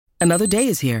Another day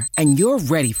is here, and you're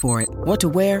ready for it. What to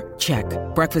wear? Check.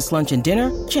 Breakfast, lunch, and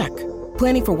dinner? Check.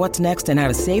 Planning for what's next and how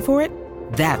to save for it?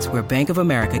 That's where Bank of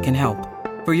America can help.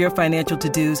 For your financial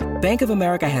to-dos, Bank of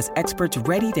America has experts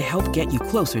ready to help get you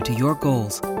closer to your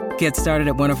goals. Get started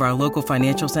at one of our local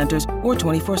financial centers or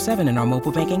 24/7 in our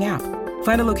mobile banking app.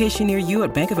 Find a location near you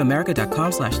at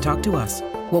bankofamerica.com/talktous.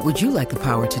 What would you like the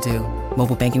power to do?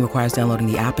 Mobile banking requires downloading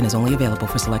the app and is only available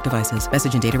for select devices.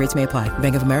 Message and data rates may apply.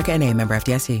 Bank of America N.A., member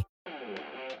FDIC.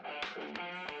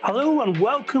 Hello and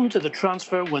welcome to The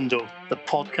Transfer Window, the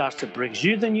podcast that brings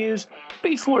you the news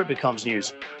before it becomes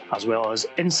news, as well as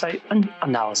insight and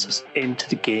analysis into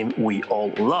the game we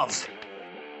all love.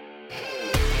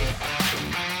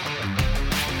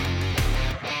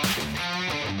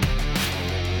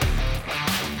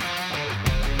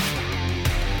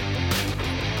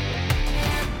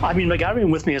 I'm Ian McGarry,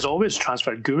 and with me as always,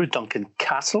 transfer guru Duncan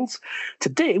Castles.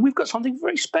 Today we've got something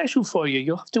very special for you.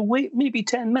 You'll have to wait maybe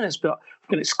 10 minutes, but we've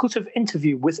got an exclusive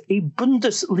interview with a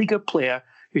Bundesliga player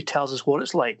who tells us what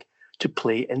it's like to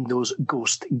play in those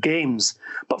ghost games.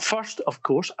 But first, of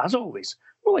course, as always,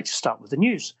 we'd like to start with the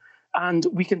news. And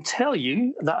we can tell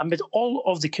you that amid all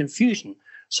of the confusion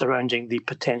surrounding the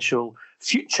potential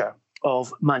future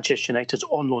of Manchester United's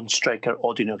on-loan striker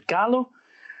Ighalo,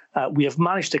 we have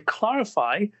managed to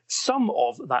clarify some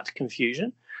of that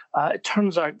confusion. It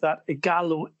turns out that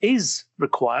Ighalo is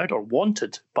required or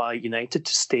wanted by United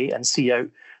to stay and see out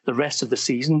the rest of the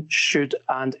season, should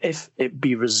and if it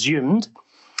be resumed.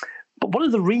 But one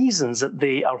of the reasons that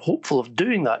they are hopeful of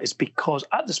doing that is because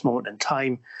at this moment in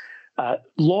time,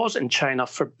 laws in China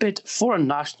forbid foreign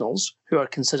nationals who are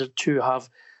considered to have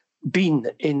been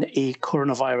in a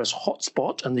coronavirus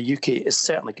hotspot, and the UK is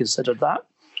certainly considered that,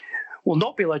 will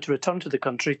not be allowed to return to the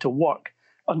country to work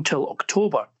until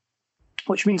October,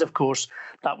 which means, of course,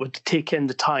 that would take in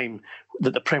the time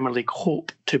that the Premier League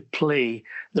hope to play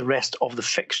the rest of the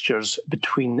fixtures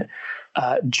between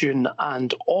June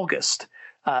and August.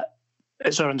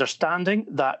 It's our understanding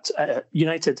that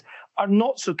United are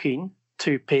not so keen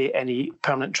to pay any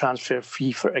permanent transfer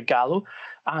fee for Ighalo,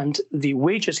 and the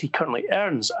wages he currently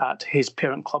earns at his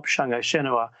parent club, Shanghai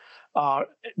Shenhua, are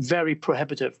very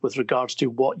prohibitive with regards to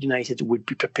what United would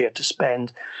be prepared to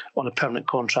spend on a permanent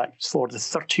contract for the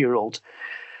 30-year-old.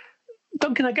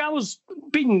 Duncan, Ighalo's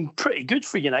been pretty good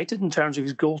for United in terms of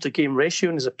his goal-to-game ratio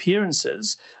and his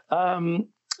appearances.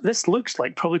 This looks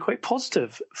like probably quite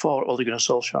positive for Ole Gunnar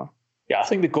Solskjaer. Yeah, I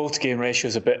think the goal-to-game ratio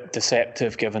is a bit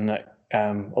deceptive, given that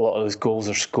a lot of those goals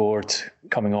are scored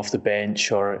coming off the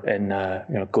bench or in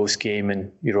ghost game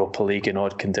in Europa League in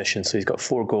odd conditions. So he's got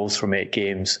 4 goals from 8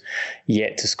 games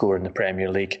yet to score in the Premier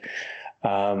League.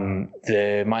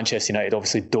 The Manchester United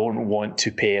obviously don't want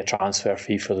to pay a transfer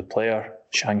fee for the player.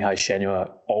 Shanghai Shenhua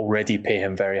already pay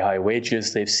him very high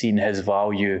wages. They've seen his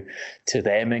value to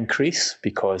them increase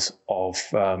because of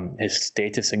his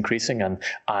status increasing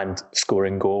and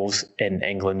scoring goals in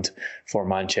England for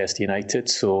Manchester United.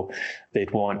 So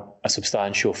they'd want a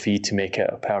substantial fee to make it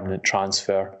a permanent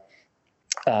transfer.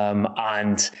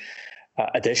 And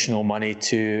additional money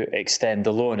to extend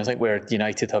the loan. I think where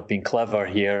United have been clever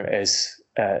here is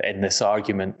in this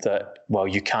argument that, well,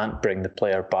 you can't bring the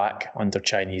player back under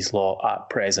Chinese law at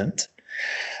present.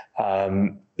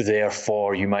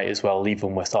 Therefore, you might as well leave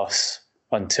him with us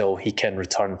until he can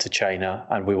return to China,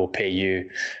 and we will pay you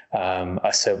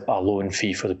a loan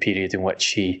fee for the period in which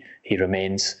he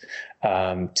remains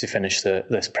to finish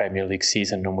this Premier League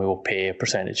season, and we will pay a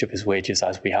percentage of his wages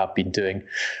as we have been doing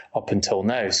up until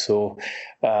now. So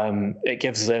it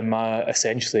gives them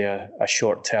essentially a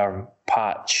short-term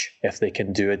patch if they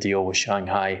can do a deal with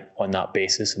Shanghai on that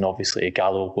basis, and obviously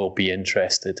Ighalo will be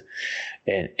interested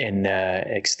in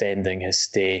extending his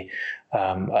stay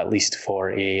at least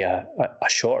for a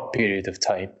short period of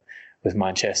time with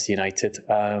Manchester United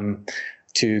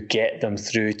to get them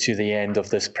through to the end of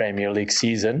this Premier League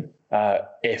season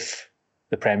if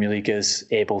the Premier League is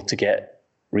able to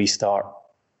restart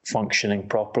functioning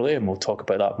properly, and we'll talk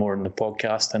about that more in the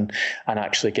podcast, and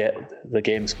actually get the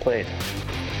games played.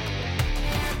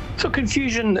 So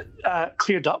confusion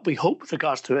cleared up, we hope, with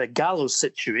regards to Ighalo's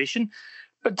situation.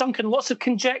 But Duncan, lots of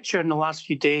conjecture in the last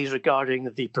few days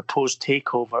regarding the proposed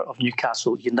takeover of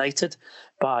Newcastle United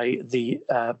by the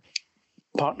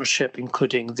partnership,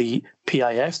 including the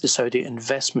PIF, the Saudi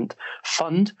Investment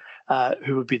Fund,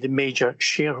 who would be the major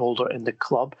shareholder in the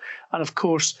club. And of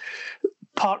course,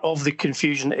 part of the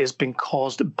confusion is being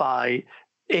caused by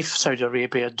if Saudi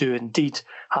Arabia do indeed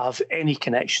have any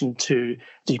connection to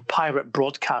the pirate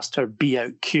broadcaster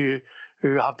BOQ,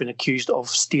 who have been accused of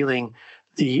stealing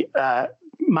the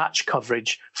match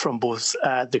coverage from both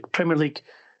the Premier League,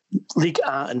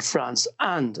 Liga in France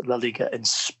and La Liga in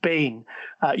Spain.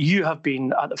 You have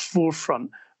been at the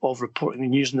forefront of reporting the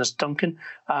news on this, Duncan,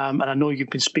 and I know you've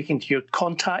been speaking to your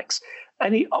contacts.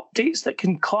 Any updates that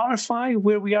can clarify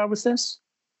where we are with this?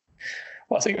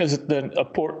 Well, I think there's an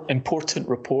important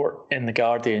report in The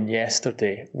Guardian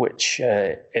yesterday, which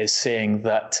is saying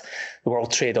that the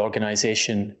World Trade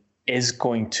Organization is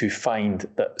going to find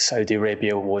that Saudi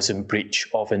Arabia was in breach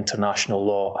of international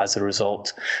law as a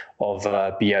result of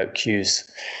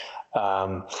BOQ's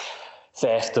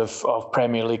theft of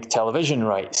Premier League television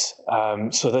rights.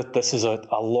 So that this is a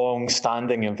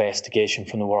long-standing investigation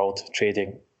from the World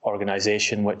Trading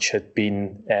Organization, which had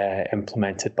been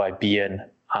implemented by beIN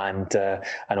and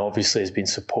obviously has been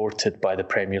supported by the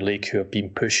Premier League, who have been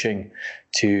pushing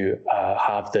to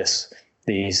have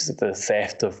the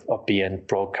theft of beIN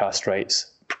broadcast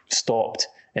rights stopped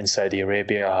in Saudi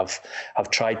Arabia, have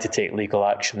tried to take legal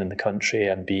action in the country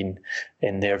and been,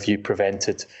 in their view,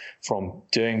 prevented from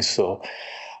doing so.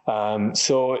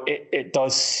 So it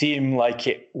does seem like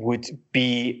it would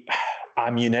be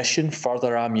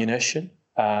further ammunition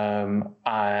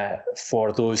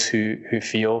for those who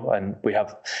feel, and we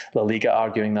have La Liga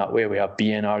arguing that way, we have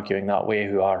beIN arguing that way,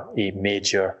 who are a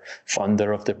major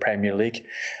funder of the Premier League,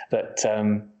 that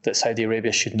Saudi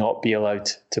Arabia should not be allowed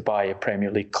to buy a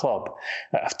Premier League club.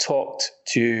 I've talked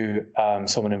to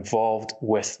someone involved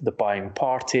with the buying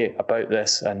party about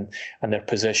this, and their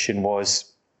position was,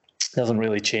 doesn't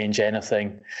really change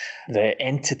anything. The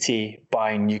entity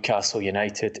buying Newcastle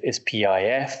United is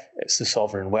PIF. It's the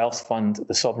Sovereign Wealth Fund.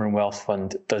 The Sovereign Wealth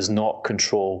Fund does not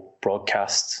control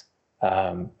broadcasts.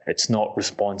 It's not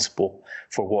responsible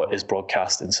for what is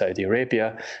broadcast in Saudi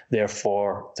Arabia.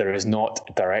 Therefore, there is not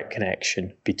a direct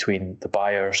connection between the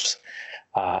buyers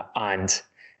and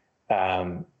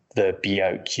the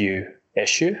BOQ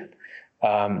issue.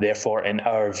 Therefore, in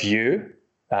our view,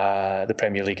 the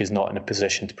Premier League is not in a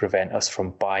position to prevent us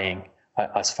from buying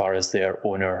as far as their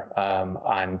owner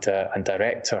and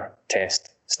director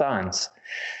test stands.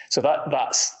 So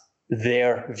that's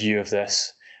their view of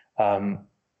this.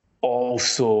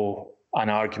 Also, an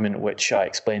argument which I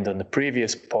explained on the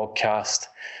previous podcast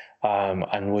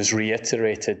and was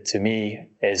reiterated to me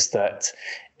is that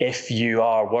if you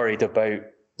are worried about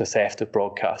the theft of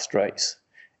broadcast rights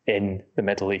in the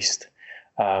Middle East,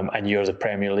 and you're the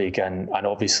Premier League, and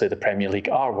obviously the Premier League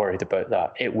are worried about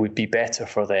that, it would be better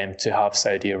for them to have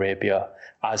Saudi Arabia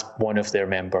as one of their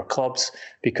member clubs,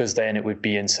 because then it would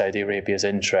be in Saudi Arabia's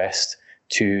interest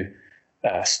to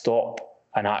stop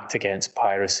and act against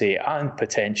piracy and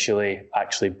potentially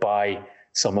actually buy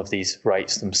some of these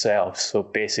rights themselves. So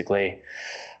basically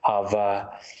have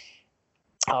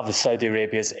the Saudi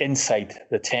Arabia's inside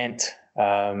the tent,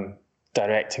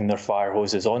 directing their fire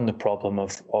hoses on the problem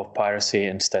of piracy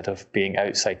instead of being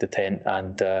outside the tent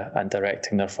and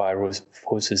directing their fire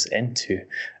hoses into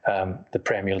the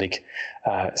Premier League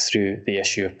through the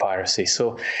issue of piracy.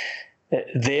 So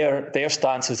their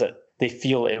stance is that they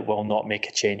feel it will not make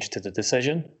a change to the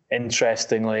decision.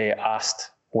 Interestingly,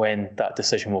 asked when that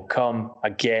decision will come,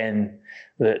 again,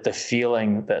 the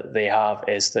feeling that they have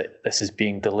is that this is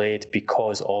being delayed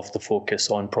because of the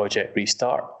focus on Project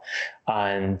Restart,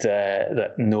 and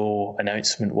that no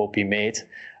announcement will be made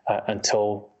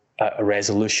until a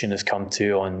resolution has come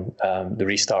to on the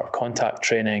restart contact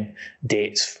training,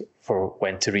 dates for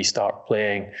when to restart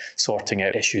playing, sorting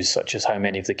out issues such as how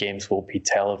many of the games will be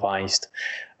televised,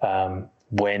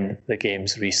 when the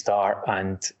games restart,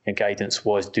 and guidance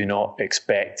was do not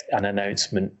expect an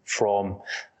announcement from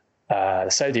the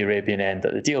Saudi Arabian end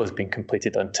that the deal has been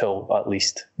completed until at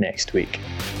least next week.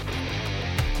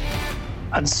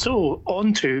 And so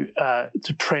on to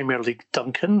the Premier League,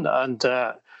 Duncan, and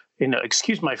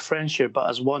excuse my French here, but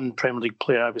as one Premier League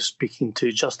player I was speaking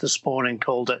to just this morning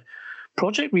called it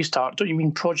Project Restart, don't you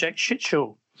mean Project Shit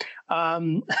Show?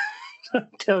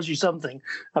 Tells you something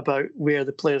about where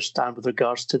the players stand with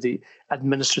regards to the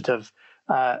administrative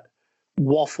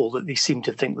waffle that they seem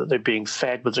to think that they're being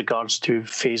fed with regards to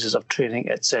phases of training,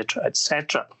 etc.,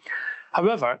 etc.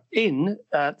 However, in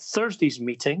Thursday's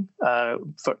meeting,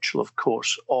 virtual of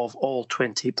course, of all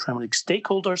 20 Premier League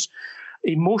stakeholders,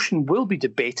 a motion will be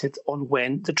debated on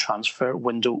when the transfer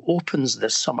window opens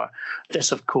this summer.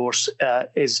 This, of course,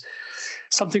 is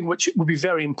something which will be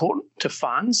very important to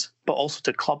fans, but also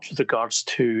to clubs with regards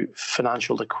to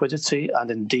financial liquidity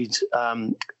and indeed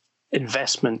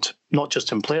investment, not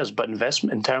just in players, but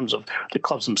investment in terms of the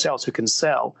clubs themselves who can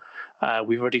sell.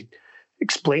 We've already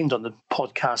explained on the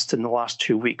podcast in the last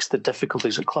 2 weeks the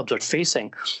difficulties that clubs are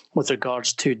facing with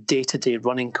regards to day-to-day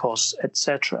running costs,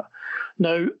 etc.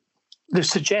 Now, the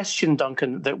suggestion,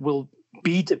 Duncan, that will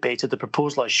be debated, the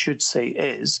proposal I should say,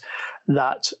 is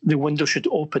that the window should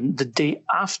open the day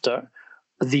after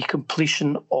the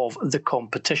completion of the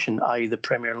competition, i.e. the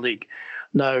Premier League.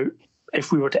 Now,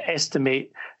 if we were to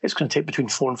estimate, it's going to take between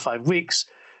 4 and 5 weeks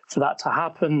for that to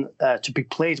happen, to be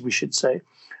played, we should say,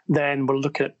 then we're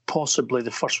looking at possibly the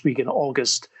first week in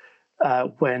August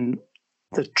when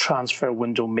the transfer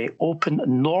window may open.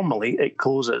 Normally, it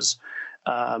closes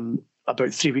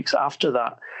about 3 weeks after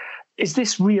that. Is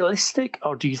this realistic,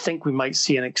 or do you think we might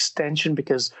see an extension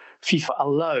because FIFA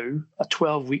allow a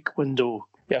 12-week window?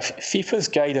 Yeah, FIFA's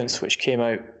guidance, which came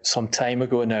out some time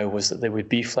ago now, was that they would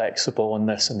be flexible on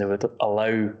this and they would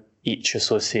allow each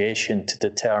association to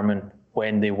determine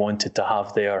when they wanted to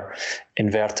have their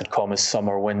inverted commas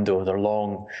summer window, their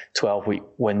long 12-week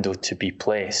window to be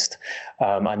placed.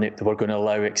 And they were going to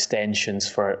allow extensions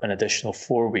for an additional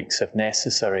 4 weeks if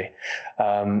necessary.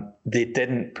 They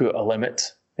didn't put a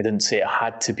limit. They didn't say it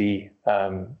had to be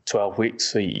 12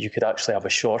 weeks, so you could actually have a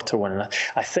shorter one. And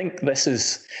I think this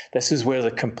is where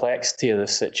the complexity of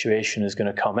this situation is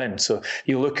going to come in. So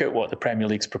you look at what the Premier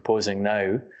League's proposing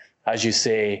now, as you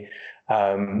say,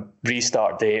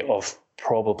 restart date of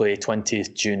probably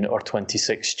 20th June or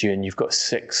 26th June. You've got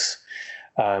 6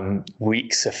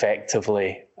 weeks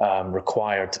effectively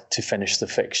required to finish the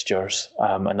fixtures,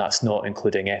 and that's not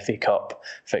including FA Cup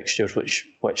fixtures,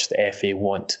 which the FA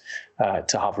want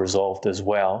to have resolved as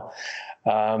well.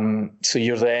 So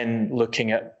you're then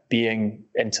looking at being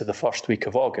into the first week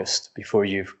of August before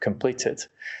you've completed.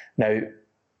 Now,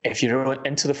 if you're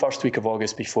into the first week of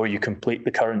August before you complete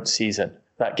the current season,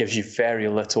 that gives you very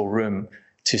little room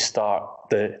to start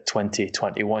the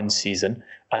 2021 season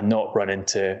and not run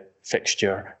into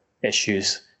fixture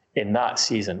issues in that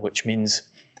season, which means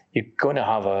you're going to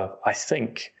have a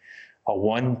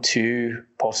 1, 2,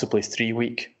 possibly 3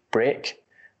 week break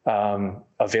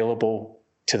available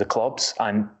to the clubs.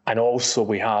 And also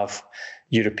we have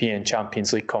European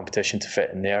Champions League competition to fit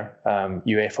in there.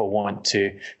 UEFA want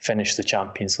to finish the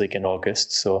Champions League in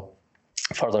August, so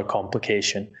further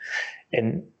complication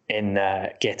in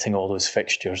getting all those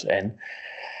fixtures in.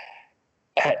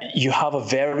 You have a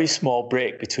very small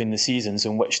break between the seasons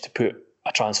in which to put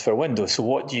a transfer window. So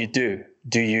what do?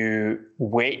 Do you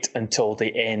wait until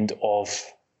the end of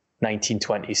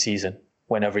 1920 season,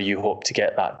 whenever you hope to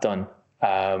get that done,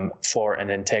 for an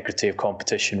integrity of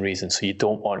competition reason? So you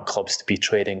don't want clubs to be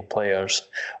trading players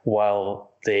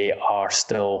while they are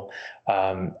still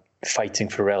fighting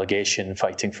for relegation,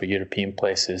 fighting for European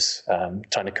places,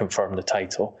 trying to confirm the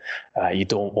title. You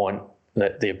don't want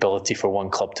the ability for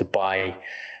one club to buy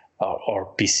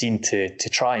or be seen to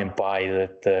try and buy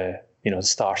the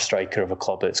star striker of a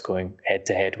club that's going head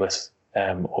to head with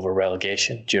over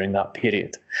relegation during that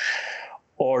period.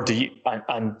 Or do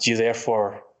you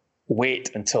therefore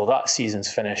wait until that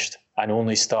season's finished and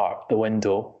only start the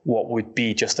window what would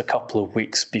be just a couple of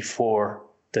weeks before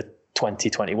the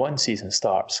 2021 season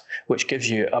starts, which gives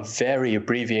you a very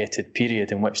abbreviated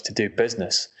period in which to do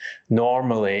business.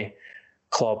 Normally,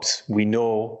 clubs, we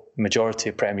know, majority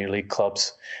of Premier League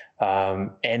clubs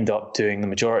end up doing the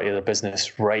majority of their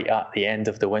business right at the end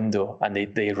of the window, and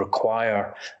they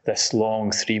require this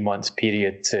long 3 month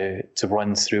period to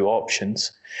run through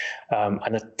options.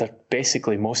 And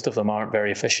basically, most of them aren't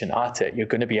very efficient at it. You're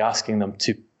going to be asking them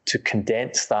to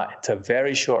condense that into a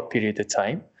very short period of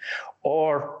time,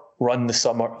 or run the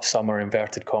summer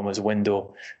inverted commas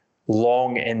window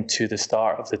long into the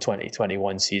start of the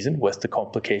 2021 season, with the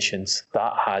complications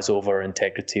that has over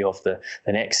integrity of the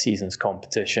next season's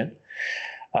competition.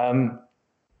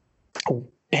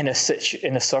 In a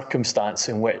circumstance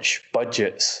in which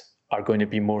budgets are going to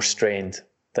be more strained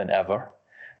than ever.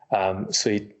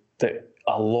 So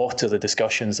a lot of the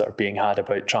discussions that are being had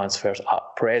about transfers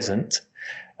at present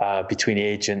between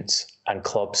agents and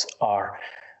clubs are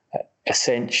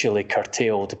essentially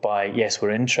curtailed by, yes,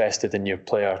 we're interested in your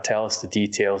player, tell us the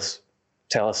details,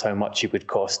 tell us how much it would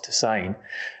cost to sign,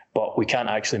 but we can't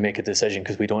actually make a decision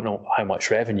because we don't know how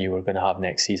much revenue we're going to have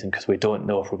next season, because we don't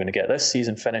know if we're going to get this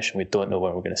season finished and we don't know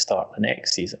when we're going to start the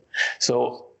next season.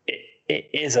 So it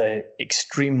is an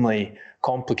extremely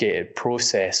complicated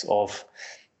process of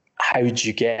how do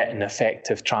you get an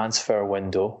effective transfer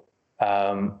window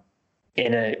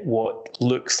in what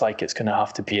looks like it's going to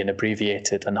have to be an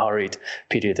abbreviated and hurried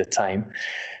period of time.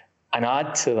 And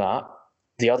add to that,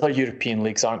 the other European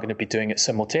leagues aren't going to be doing it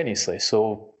simultaneously.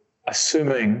 So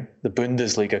assuming the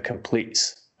Bundesliga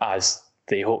completes as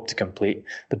they hope to complete.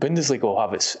 The Bundesliga will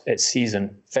have its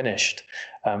season finished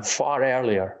far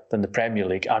earlier than the Premier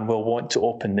League and will want to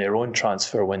open their own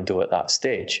transfer window at that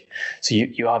stage. So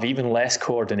you have even less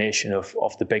coordination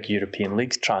of the big European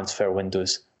leagues transfer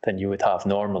windows than you would have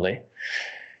normally.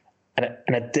 And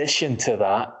in addition to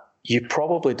that, you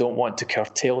probably don't want to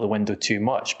curtail the window too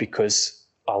much because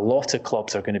a lot of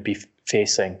clubs are going to be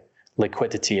facing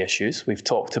liquidity issues. We've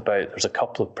talked about there's a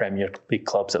couple of Premier League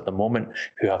clubs at the moment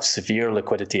who have severe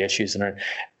liquidity issues and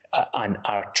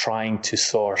are trying to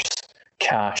source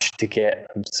cash to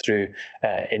get them through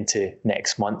into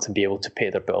next month and be able to pay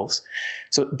their bills.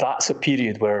 So that's a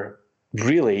period where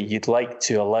really you'd like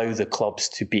to allow the clubs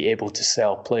to be able to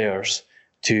sell players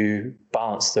to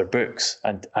balance their books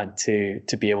and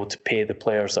to be able to pay the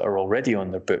players that are already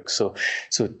on their books.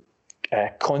 So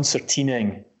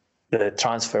concertining the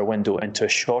transfer window into a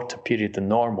shorter period than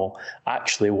normal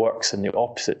actually works in the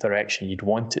opposite direction you'd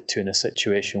want it to in a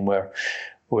situation where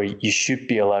you should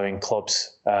be allowing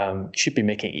clubs, should be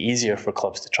making it easier for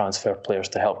clubs to transfer players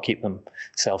to help keep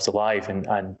themselves alive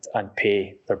and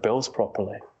pay their bills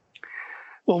properly.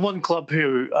 Well, one club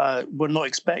who we're not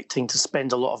expecting to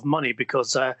spend a lot of money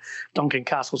because Duncan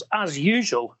Castles, as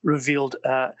usual, revealed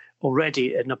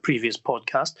already in a previous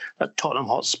podcast that Tottenham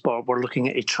Hotspur were looking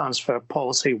at a transfer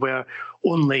policy where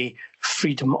only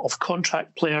freedom of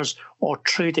contract players or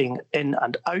trading in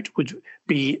and out would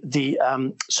be the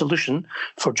solution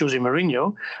for Jose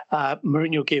Mourinho.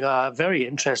 Mourinho gave a very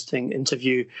interesting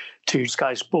interview to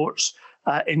Sky Sports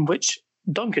in which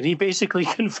Duncan, he basically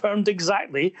confirmed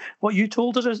exactly what you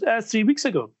told us 3 weeks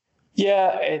ago.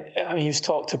 Yeah, he's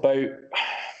talked about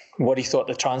what he thought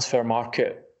the transfer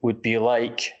market would be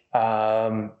like.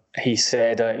 He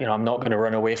said, I'm not going to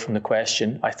run away from the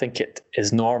question. I think it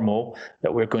is normal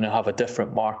that we're going to have a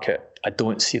different market. I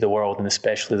don't see the world, and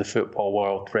especially the football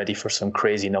world, ready for some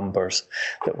crazy numbers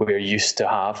that we're used to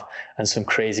have and some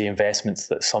crazy investments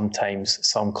that sometimes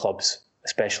some clubs,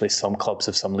 especially some clubs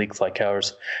of some leagues like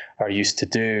ours, are used to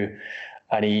do.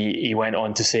 And he went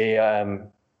on to say,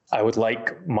 I would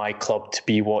like my club to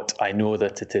be what I know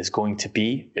that it is going to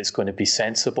be. It's going to be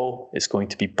sensible. It's going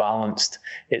to be balanced.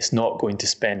 It's not going to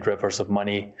spend rivers of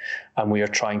money. And we are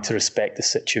trying to respect the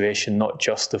situation, not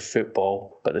just of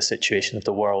football, but the situation of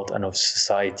the world and of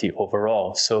society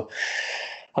overall. So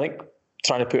I think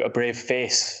trying to put a brave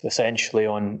face essentially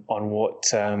on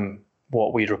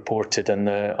what we reported on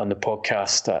the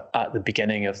podcast at the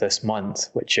beginning of this month,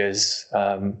 which is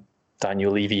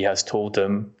Daniel Levy has told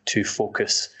him to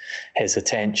focus his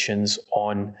attentions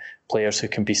on players who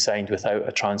can be signed without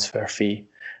a transfer fee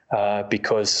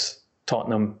because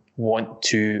Tottenham want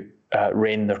to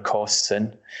rein their costs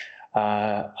in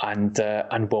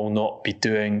and will not be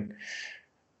doing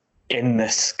in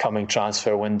this coming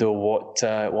transfer window what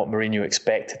Mourinho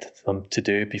expected them to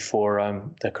do before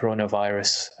the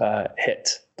coronavirus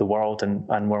hit the world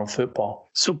and world football.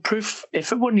 So proof,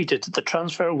 if it were needed, the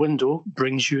transfer window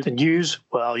brings you the news.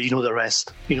 Well, you know the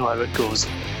rest. You know how it goes.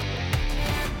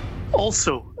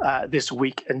 Also this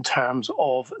week, in terms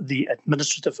of the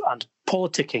administrative and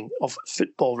politicking of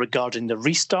football regarding the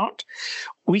restart,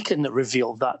 we can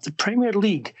reveal that the Premier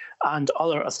League and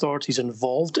other authorities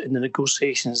involved in the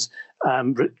negotiations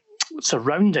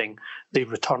surrounding the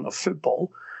return of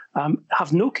football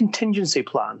have no contingency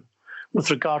plan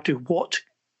with regard to what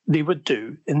they would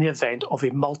do in the event of a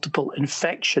multiple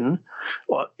infection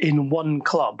in one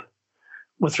club,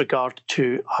 with regard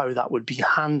to how that would be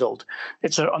handled.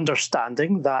 It's our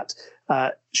understanding that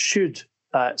should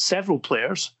several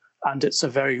players, and it's a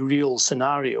very real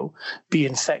scenario, be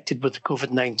infected with the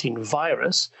COVID-19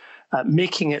 virus,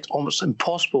 making it almost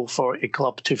impossible for a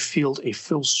club to field a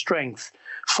full-strength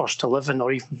first 11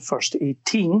 or even first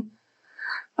 18,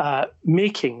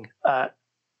 making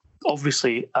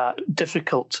obviously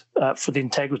difficult for the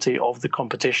integrity of the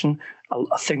competition,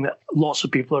 a thing that lots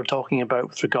of people are talking about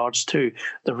with regards to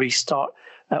the restart,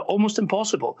 almost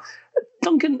impossible.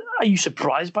 Duncan, are you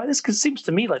surprised by this? Because it seems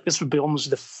to me like this would be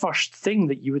almost the first thing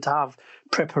that you would have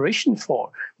preparation for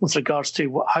with regards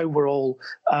to how we're all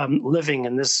living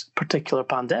in this particular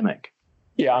pandemic.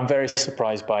 Yeah, I'm very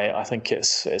surprised by it. I think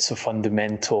it's a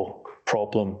fundamental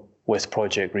problem with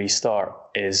Project Restart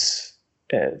is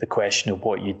the question of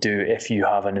what you do if you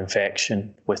have an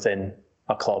infection within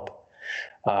a club.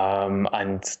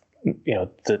 And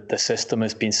the system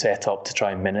has been set up to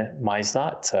try and minimise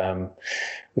that.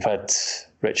 We've had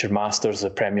Richard Masters, the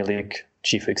Premier League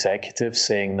chief executive,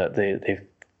 saying that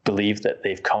believe that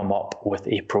they've come up with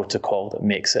a protocol that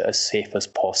makes it as safe as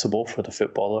possible for the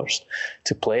footballers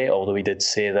to play, although he did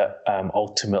say that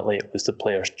ultimately it was the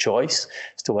players' choice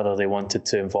as to whether they wanted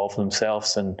to involve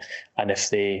themselves, and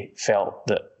if they felt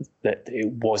that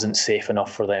it wasn't safe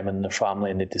enough for them and their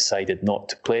family and they decided not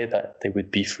to play, that they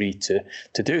would be free to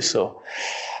do so.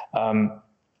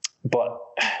 But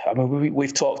I mean,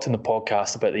 we've talked in the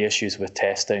podcast about the issues with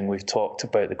testing. We've talked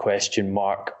about the question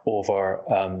mark over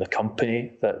the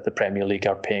company that the Premier League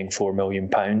are paying £4 million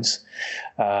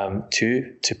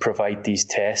to provide these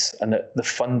tests. And the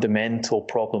fundamental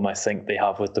problem I think they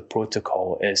have with the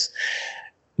protocol is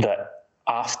that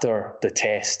after the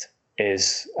test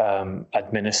is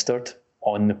administered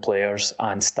on the players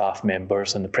and staff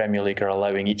members, and the Premier League are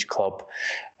allowing each club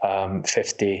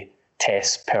 50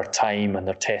 tests per time, and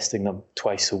they're testing them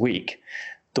twice a week,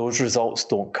 those results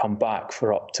don't come back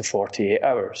for up to 48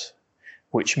 hours,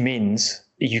 which means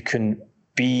you can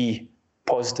be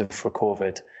positive for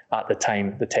COVID at the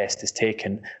time the test is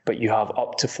taken, but you have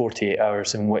up to 48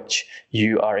 hours in which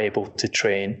you are able to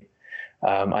train,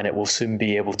 and it will soon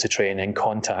be able to train in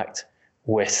contact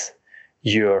with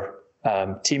your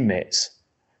teammates.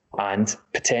 And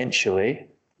potentially,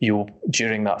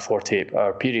 during that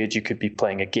 48-hour period, you could be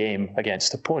playing a game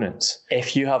against opponents.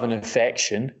 If you have an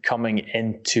infection coming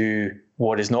into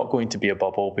what is not going to be a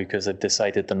bubble, because they've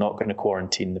decided they're not going to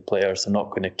quarantine the players, they're not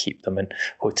going to keep them in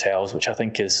hotels, which I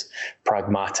think is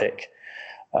pragmatic,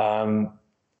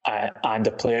 and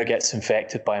a player gets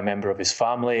infected by a member of his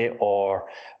family, or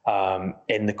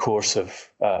in the course of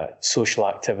social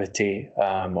activity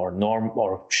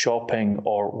or shopping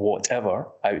or whatever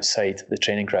outside the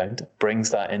training ground,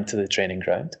 brings that into the training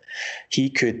ground,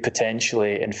 he could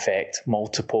potentially infect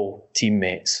multiple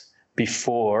teammates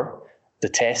before the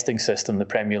testing system the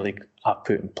Premier League have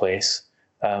put in place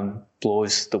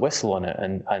blows the whistle on it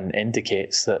and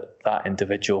indicates that that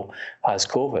individual has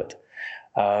COVID.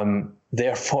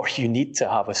 Therefore, you need to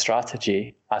have a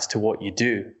strategy as to what you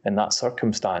do in that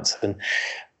circumstance. And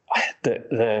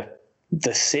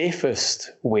the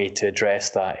safest way to address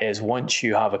that is, once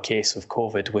you have a case of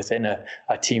COVID within a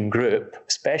team group,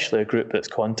 especially a group that's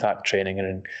contact training and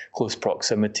in close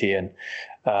proximity and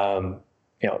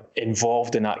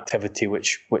involved in activity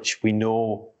which we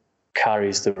know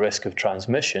carries the risk of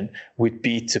transmission, would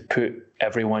be to put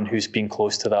everyone who's been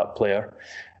close to that player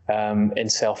in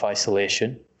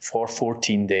self-isolation for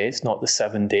 14 days, not the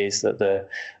 7 days that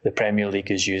the Premier League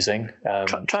is using.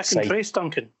 Track and trace,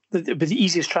 Duncan. The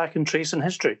easiest track and trace in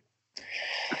history.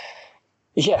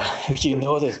 Yeah,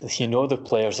 the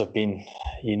players have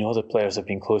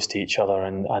been close to each other,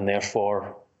 and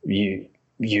therefore you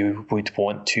would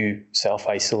want to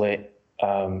self-isolate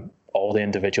all the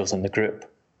individuals in the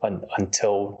group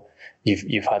until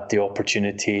you've had the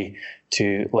opportunity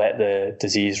to let the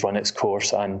disease run its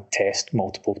course and test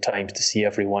multiple times to see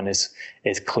everyone is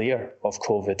clear of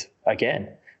COVID again.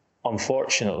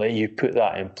 Unfortunately, you put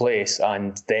that in place,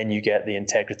 and then you get the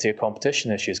integrity of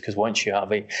competition issues, because once you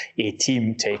have a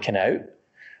team taken out,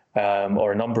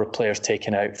 or a number of players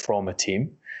taken out from a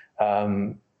team,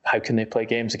 how can they play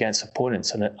games against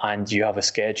opponents? And you have a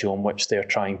schedule in which they're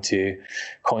trying to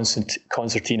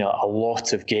concertina a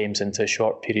lot of games into a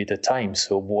short period of time.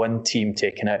 So one team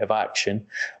taken out of action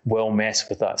will mess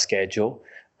with that schedule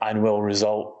and will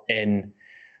result in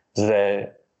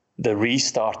the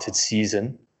restarted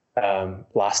season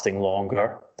lasting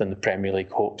longer than the Premier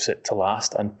League hopes it to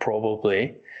last, and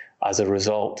probably as a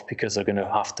result, because they're going to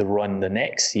have to run the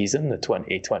next season, the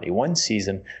 2021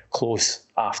 season, close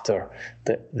after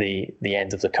the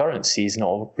end of the current season, it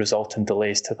will result in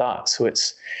delays to that. So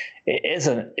it's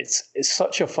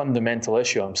such a fundamental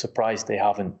issue. I'm surprised they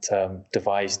haven't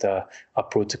devised a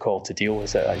protocol to deal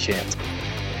with it as yet.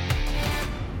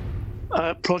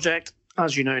 Project,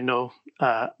 as you now know,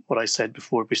 what I said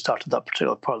before we started that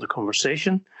particular part of the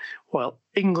conversation, while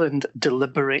England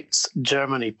deliberates,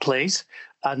 Germany plays.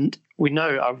 And we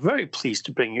now are very pleased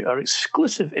to bring you our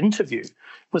exclusive interview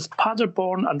with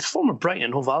Paderborn and former Brighton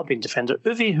and Hove Albion defender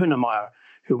Uwe Hunemeyer,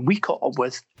 who we caught up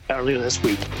with earlier this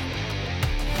week.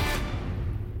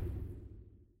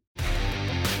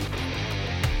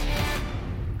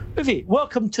 Uwe,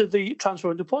 welcome to the Transfer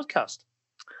Window podcast.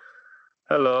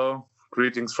 Hello,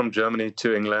 greetings from Germany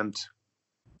to England.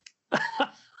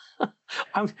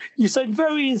 You sound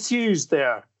very enthused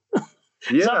there.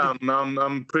 Yeah,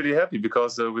 I'm pretty happy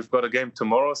because we've got a game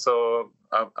tomorrow, so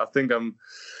I think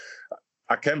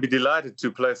I can be delighted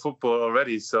to play football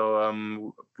already.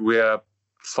 So we are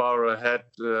far ahead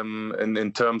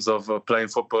in terms of playing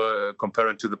football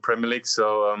comparing to the Premier League.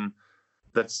 So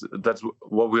that's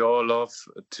what we all love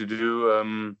to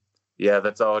do.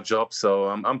 that's our job. So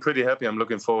I'm pretty happy. I'm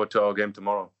looking forward to our game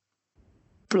tomorrow.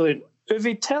 Brilliant.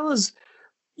 Uwe, tell us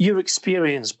your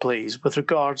experience, please, with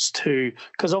regards to,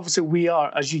 because obviously we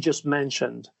are, as you just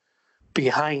mentioned,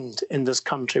 behind in this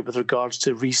country with regards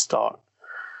to restart.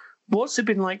 What's it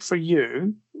been like for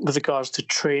you with regards to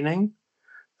training,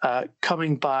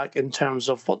 coming back in terms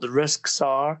of what the risks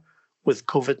are with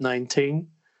COVID-19,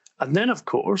 and then, of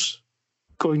course,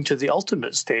 going to the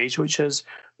ultimate stage, which is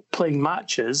playing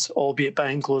matches, albeit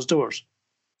behind closed doors?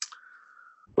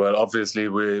 Well, obviously,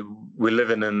 we live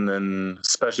in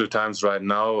special times right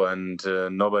now, and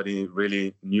nobody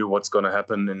really knew what's going to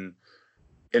happen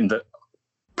in the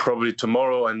probably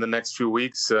tomorrow and the next few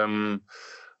weeks.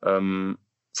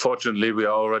 Fortunately, we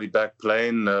are already back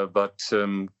playing, but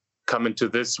coming to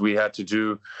this, we had to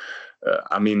do,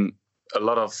 a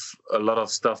lot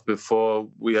of stuff before.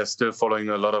 We are still following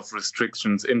a lot of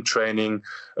restrictions in training,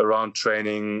 around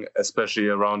training, especially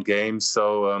around games.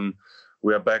 So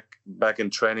we are back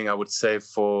in training, I would say,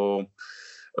 for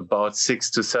about 6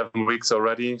 to 7 weeks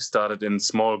already. Started in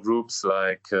small groups,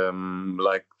 like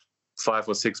 5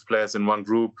 or 6 players in one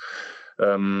group.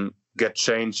 Get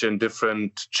changed in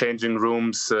different changing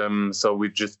rooms. So we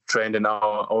just trained in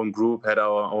our own group, had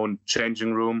our own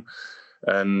changing room.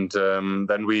 And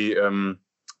then we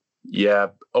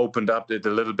opened up it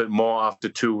a little bit more after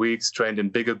 2 weeks, trained in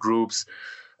bigger groups.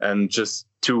 And just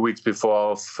 2 weeks before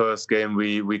our first game,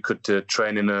 we could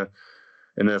train in a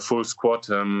full squad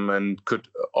and could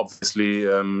obviously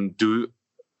do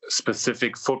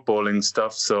specific footballing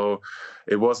stuff. So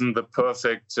it wasn't the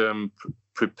perfect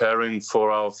preparing for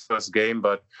our first game,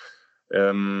 but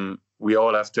we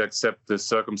all have to accept the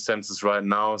circumstances right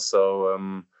now.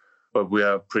 So, but we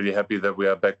are pretty happy that we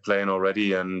are back playing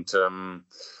already. And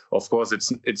of course,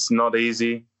 it's not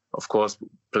easy. Of course,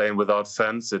 playing without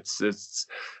fans, it's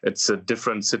a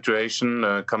different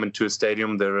situation. Coming to a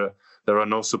stadium, there are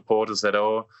no supporters at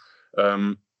all.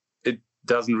 It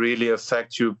doesn't really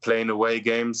affect you playing away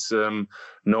games.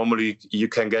 Normally, you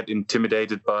can get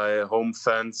intimidated by home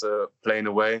fans playing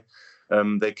away.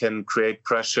 They can create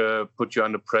pressure, put you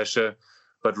under pressure.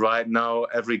 But right now,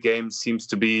 every game seems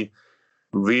to be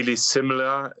really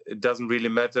similar. It doesn't really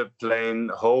matter playing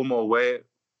home or away,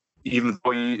 even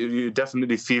though you're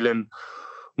definitely feeling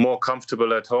more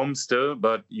comfortable at home still,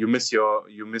 but you miss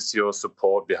your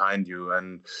support behind you,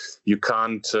 and you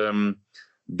can't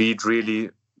beat really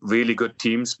good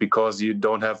teams because you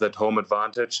don't have that home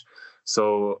advantage.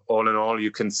 So all in all,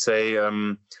 you can say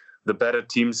the better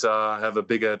teams have a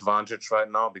bigger advantage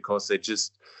right now because they're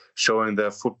just showing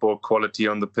their football quality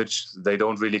on the pitch. They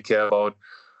don't really care about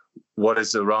what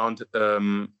is around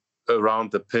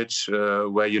the pitch,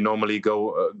 where you normally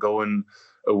going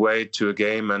away to a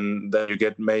game, and then you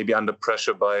get maybe under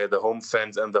pressure by the home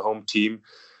fans and the home team.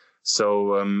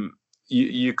 So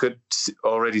you could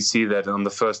already see that on the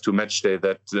first 2 match day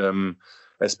that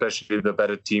especially the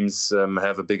better teams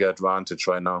have a bigger advantage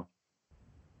right now.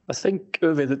 I think,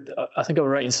 Uwe, I think I'm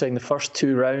right in saying the first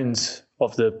 2 rounds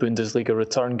of the Bundesliga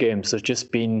return games, there's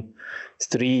just been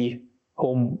 3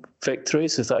 home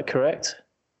victories. Is that correct?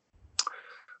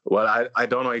 Well, I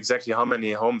don't know exactly how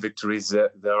many home victories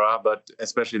there are, but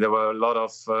especially there were a lot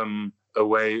of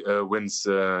away wins,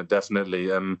 definitely,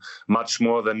 much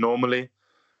more than normally.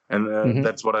 And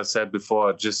that's what I said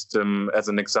before. Just as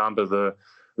an example, the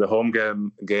home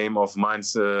game of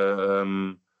Mainz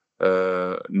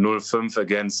 0-5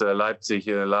 against Leipzig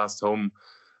last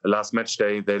match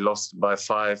day, they lost by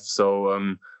 5.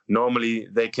 So normally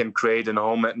they can create a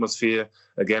home atmosphere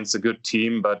against a good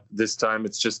team, but this time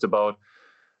it's just about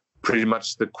pretty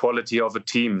much the quality of a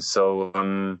team. So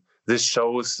this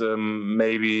shows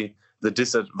maybe the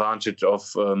disadvantage of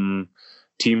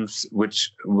teams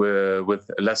which were with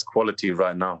less quality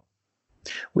right now.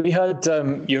 We had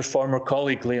your former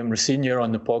colleague Liam Rossignol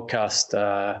on the podcast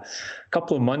a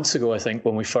couple of months ago, I think,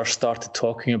 when we first started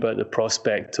talking about the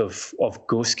prospect of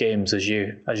ghost games, as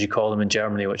you call them in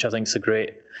Germany, which I think is a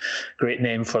great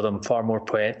name for them, far more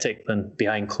poetic than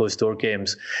behind closed door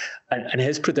games. And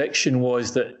his prediction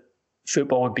was that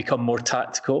football would become more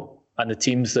tactical, and the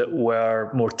teams that were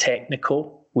more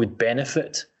technical would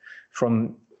benefit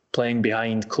from playing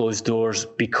behind closed doors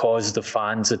because the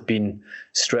fans had been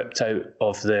stripped out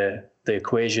of the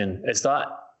equation. Does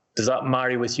that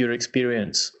marry with your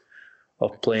experience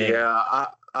of playing? Yeah,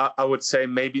 I would say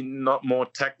maybe not more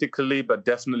tactically, but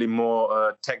definitely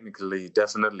more technically,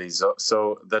 definitely.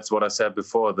 So that's what I said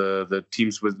before. The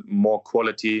teams with more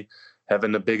quality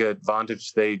having a bigger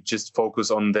advantage. They just focus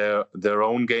on their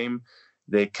own game.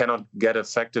 They cannot get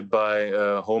affected by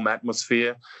home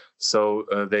atmosphere. So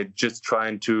they're just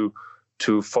trying to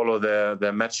to follow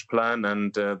their match plan,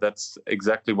 and that's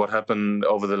exactly what happened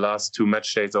over the last 2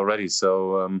 match days already.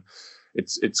 So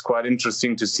it's quite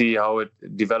interesting to see how it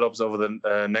develops over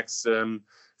the next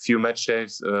few match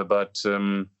days. But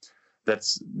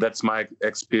that's my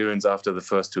experience after the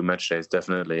first 2 match days,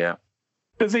 definitely, yeah.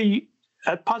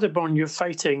 At Paderborn, you're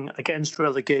fighting against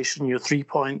relegation. You're 3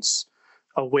 points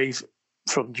away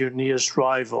from your nearest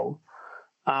rival.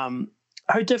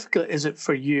 How difficult is it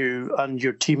for you and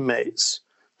your teammates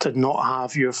to not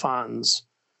have your fans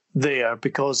there?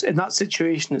 Because in that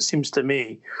situation, it seems to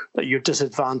me that you're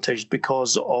disadvantaged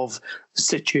because of the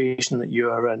situation that you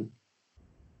are in.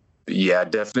 Yeah,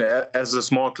 definitely. As a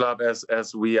small club as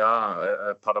we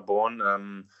are at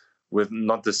Paderborn, with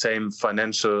not the same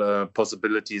financial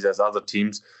possibilities as other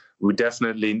teams, we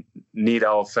definitely need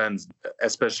our fans,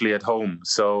 especially at home.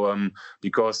 So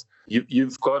because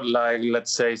you've got, like,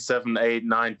 let's say 7, 8,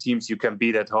 9 teams you can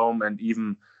beat at home, and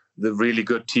even the really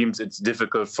good teams, it's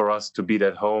difficult for us to beat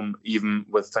at home, even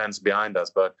with fans behind us.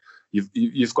 But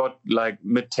you've got like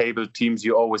mid-table teams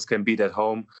you always can beat at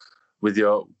home with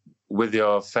your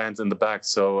fans in the back.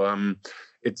 So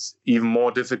it's even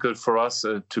more difficult for us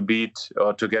to beat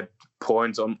or to get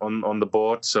points on the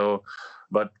board. So,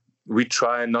 but we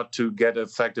try not to get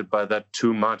affected by that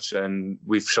too much, and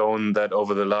we've shown that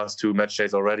over the last 2 match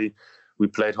days already. We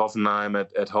played Hoffenheim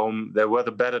at home. They were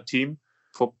the better team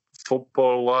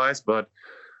football-wise, but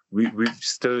we've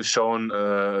still shown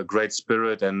a great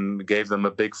spirit and gave them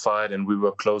a big fight, and we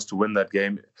were close to win that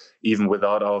game, even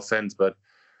without our fans. But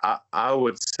I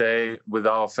would say with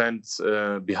our fans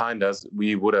behind us,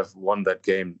 we would have won that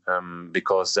game,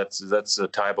 because that's a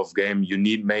type of game you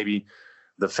need maybe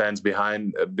the fans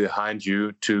behind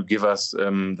you to give us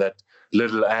that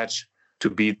little edge to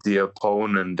beat the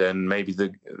opponent, and maybe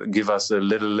give us a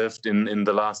little lift in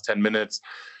the last 10 minutes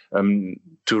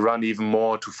to run even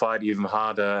more, to fight even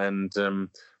harder, and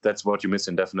that's what you're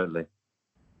missing, definitely.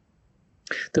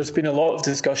 There's been a lot of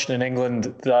discussion in England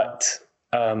that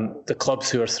the clubs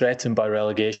who are threatened by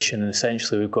relegation, and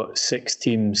essentially we've got 6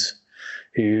 teams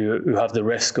who have the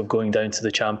risk of going down to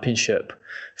the Championship,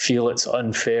 feel it's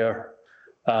unfair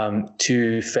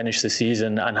to finish the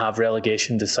season and have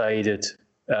relegation decided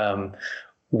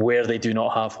where they do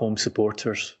not have home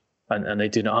supporters, and they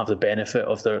do not have the benefit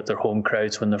of their home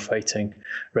crowds when they're fighting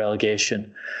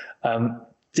relegation.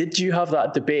 Did you have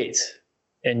that debate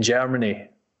in Germany?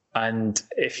 And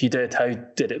if you did, how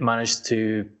did it manage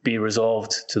to be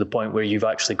resolved to the point where you've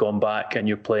actually gone back and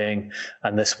you're playing,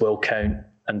 and this will count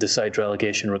and decide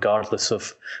relegation regardless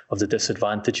of the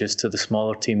disadvantages to the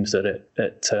smaller teams that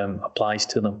it applies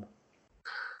to them?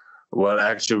 Well,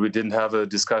 actually, we didn't have a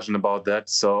discussion about that.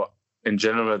 So in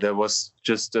general, there was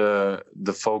just the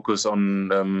focus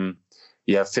on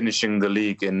finishing the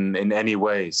league in any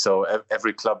way. So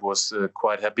every club was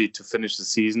quite happy to finish the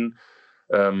season.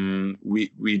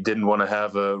 We didn't want to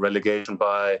have a relegation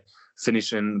by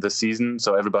finishing the season.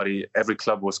 So every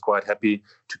club was quite happy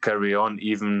to carry on,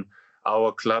 even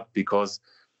our club, because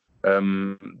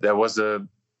there is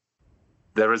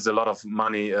a lot of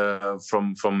money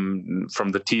from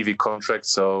the TV contract.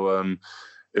 So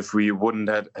if we wouldn't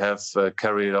have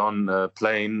carried on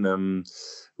playing,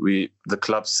 the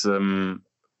clubs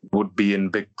would be in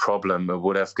big problem.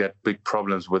 Would have get big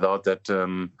problems without that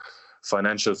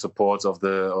financial support of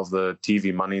the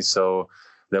TV money. So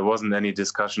there wasn't any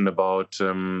discussion about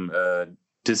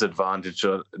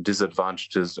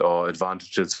disadvantages or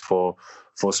advantages for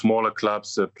smaller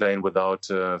clubs playing without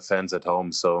fans at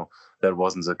home. So that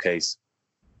wasn't the case.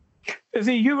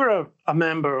 You were a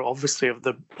member, obviously, of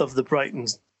the Brighton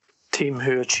team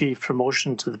who achieved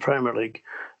promotion to the Premier League,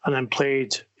 and then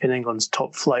played in England's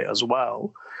top flight as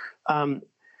well.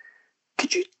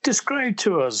 Could you describe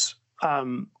to us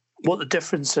what the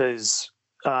difference is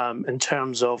in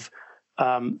terms of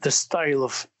the style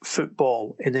of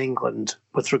football in England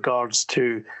with regards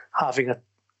to having a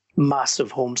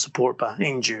massive home support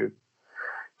behind you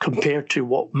compared to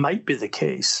what might be the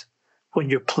case when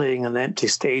you're playing an empty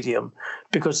stadium?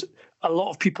 Because a lot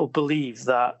of people believe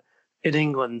that in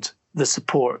England, the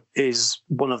support is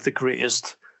one of the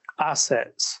greatest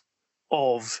assets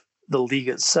of the league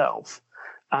itself,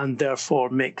 and therefore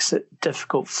makes it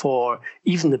difficult for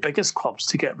even the biggest clubs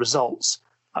to get results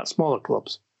at smaller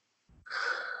clubs.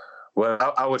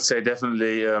 Well, I would say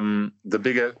definitely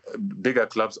the bigger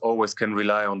clubs always can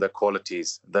rely on their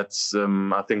qualities. That's,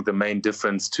 I think, the main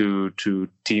difference to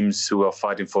teams who are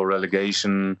fighting for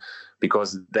relegation,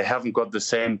 because they haven't got the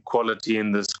same quality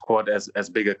in the squad as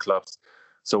bigger clubs.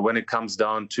 So when it comes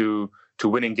down to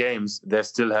winning games, they're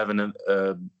still having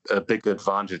a big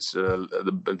advantage,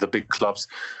 the big clubs.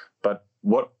 But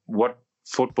what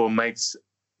football makes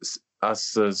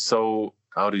us so.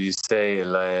 How do you say,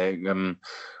 like,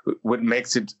 what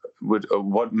makes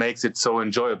it so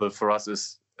enjoyable for us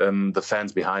is the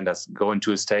fans behind us. Go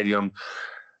into a stadium,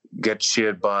 get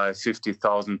cheered by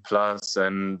 50,000 plus,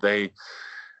 and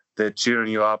they're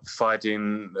cheering you up,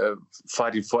 fighting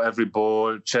for every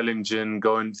ball, challenging,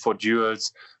 going for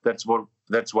duels. That's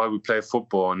why we play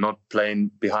football, not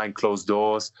playing behind closed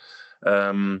doors.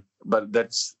 But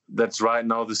that's right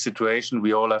now the situation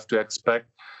we all have to expect,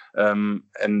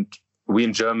 and we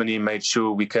in Germany made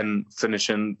sure we can finish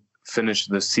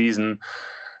the season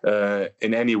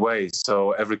in any way.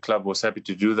 So every club was happy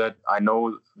to do that. I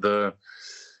know the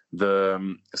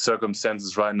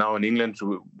circumstances right now in England.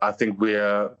 I think we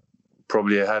are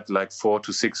probably had like 4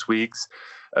 to 6 weeks,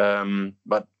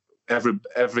 but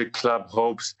every club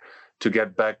hopes to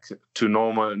get back to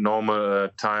normal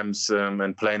times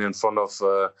and playing in front of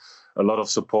a lot of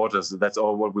supporters. That's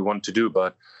all what we want to do.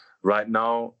 But right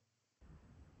now,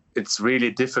 it's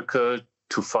really difficult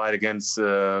to fight against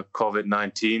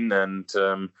COVID-19,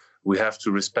 and we have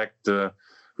to respect the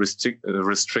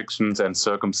restrictions and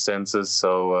circumstances.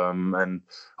 So, and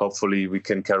hopefully we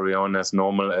can carry on as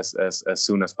normal as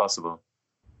soon as possible.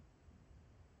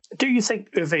 Do you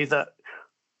think, Uwe, that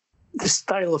the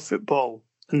style of football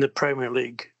in the Premier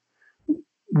League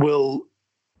will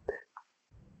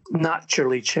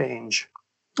naturally change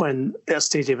when a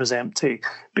stadium is empty?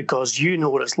 Because you know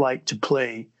what it's like to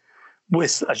play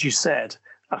with, as you said,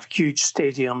 a huge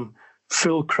stadium,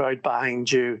 full crowd behind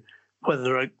you, whether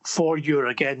they're for you or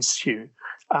against you,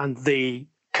 and they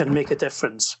can make a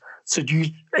difference. So do you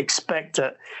expect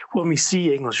that when we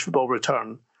see English football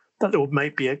return, that there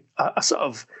might be a sort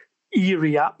of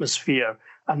eerie atmosphere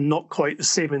and not quite the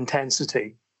same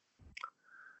intensity?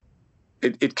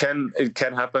 It can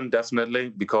happen, definitely,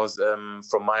 because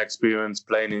from my experience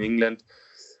playing in England,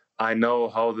 I know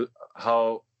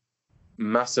how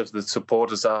massive the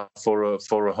supporters are for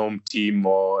a home team,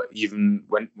 or even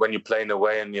when you're playing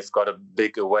away and you've got a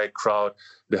big away crowd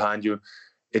behind you.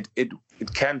 It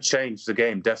can change the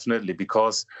game, definitely,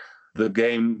 because the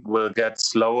game will get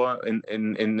slower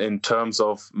in terms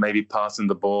of maybe passing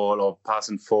the ball or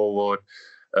passing forward.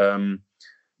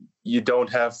 You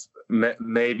don't have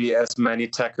maybe as many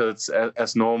tackles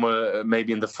as normal,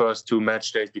 maybe in the first 2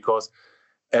 match days, because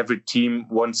every team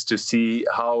wants to see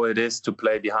how it is to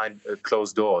play behind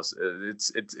closed doors.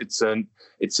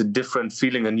 It's a different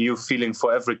feeling, a new feeling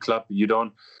for every club. You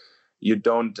don't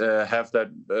have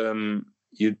that.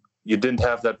 You didn't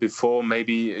have that before.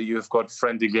 Maybe you've got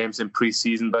friendly games in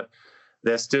pre-season, but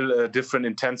there's still a different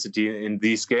intensity in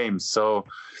these games. So,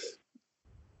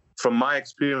 from my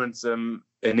experience in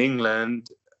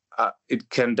England, it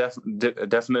can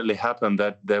definitely happen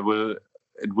that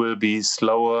it will be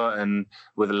slower and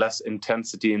with less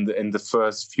intensity in the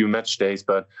first few match days.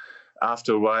 But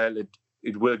after a while,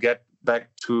 it will get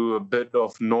back to a bit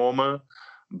of normal.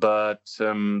 But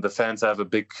the fans have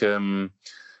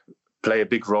play a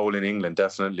big role in England,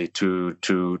 definitely,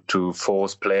 to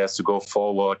force players to go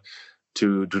forward,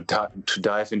 to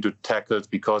dive into tackles,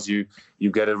 because you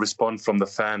get a response from the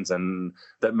fans, and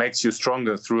that makes you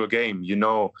stronger through a game. You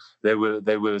know they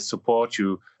will support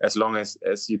you as long as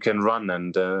you can run,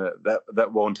 and that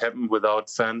won't happen without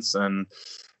fans, and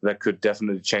that could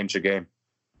definitely change the game.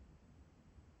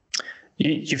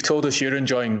 You've told us you're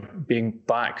enjoying being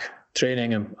back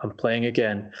training and playing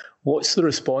again. What's the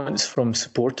response from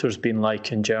supporters been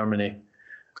like in Germany?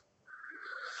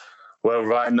 Well,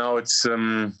 right now it's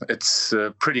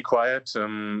pretty quiet.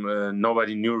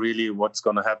 Nobody knew really what's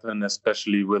going to happen,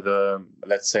 especially with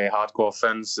let's say hardcore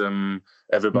fans.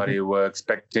 Everybody were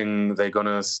expecting they're going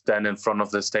to stand in front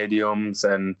of the stadiums,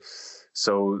 and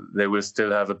so they will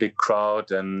still have a big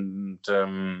crowd and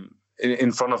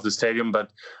in front of the stadium.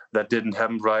 But that didn't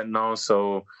happen right now.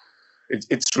 So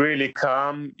it's really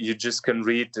calm. You just can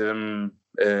read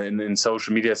in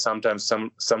social media sometimes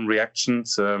some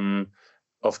reactions.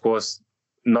 Of course,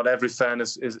 not every fan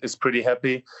is pretty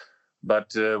happy,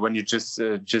 but when you just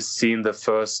seen the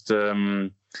first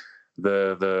the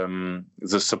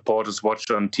supporters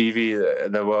watched on TV,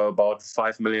 there were about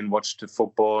 5 million watched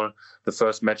football, the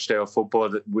first match day of football,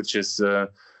 which is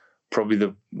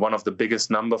probably one of the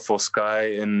biggest number for Sky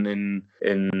in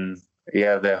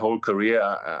their whole career.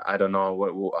 I don't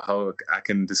know how I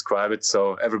can describe it.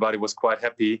 So everybody was quite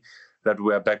happy that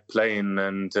we are back playing,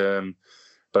 and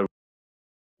but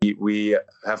we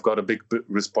have got a big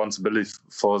responsibility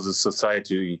for the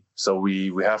society. So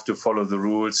we have to follow the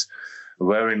rules,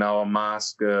 wearing our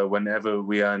mask whenever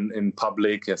we are in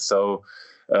public. So,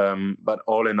 but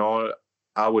all in all,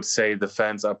 I would say the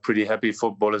fans are pretty happy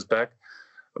football is back.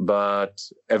 but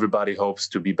everybody hopes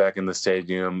to be back in the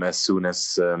stadium as soon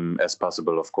as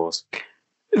possible, of course.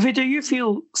 Do you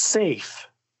feel safe?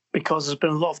 Because there's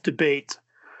been a lot of debate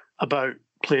about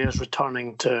players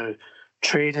returning to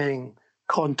training,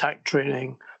 contact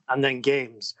training, and then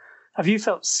games. Have you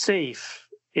felt safe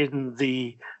in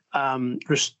the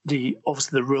obviously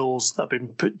the rules that have been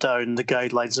put down, the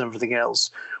guidelines and everything else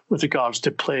with regards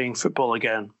to playing football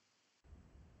again?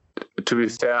 To be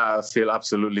fair, I feel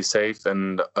absolutely safe,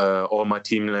 and all my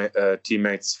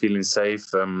teammates feeling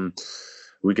safe.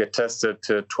 We get tested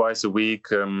twice a week.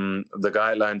 The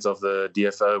guidelines of the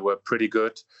DFL were pretty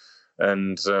good,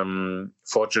 and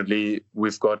fortunately,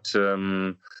 we've got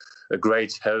a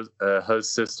great health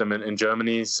system in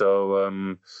Germany.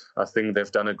 So I think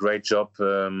they've done a great job.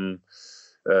 The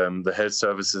health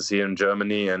services here in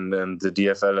Germany and the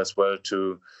DFL as well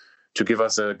to give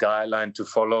us a guideline to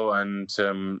follow and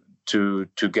to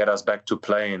get us back to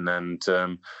playing. And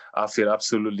I feel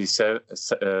absolutely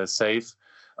safe.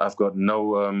 I've got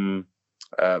no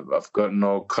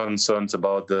concerns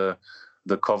about the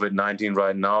COVID-19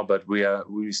 right now, but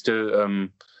we still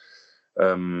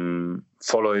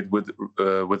follow it with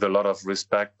a lot of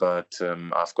respect. But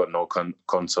I've got no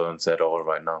concerns at all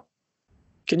right now.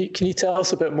 Can you tell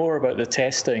us a bit more about the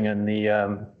testing and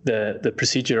the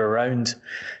procedure around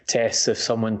tests if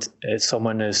someone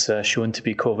is shown to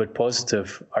be COVID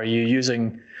positive? Are you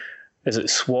using, is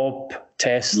it swab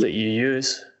tests that you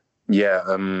use? Yeah,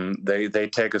 they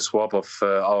take a swab of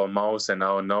our mouth and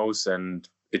our nose, and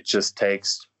it just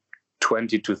takes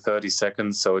 20 to 30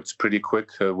 seconds, so it's pretty quick.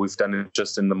 We've done it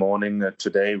just in the morning.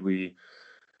 Today we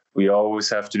always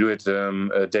have to do it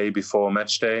a day before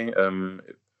match day.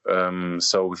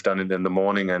 So we've done it in the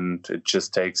morning, and it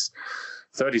just takes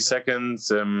 30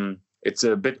 seconds. It's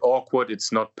a bit awkward.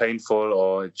 It's not painful,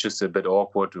 or it's just a bit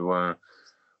awkward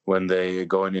when they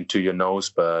going into your nose,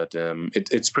 but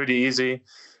it's pretty easy.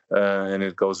 And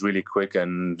it goes really quick.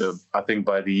 And I think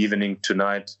by the evening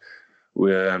tonight,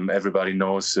 everybody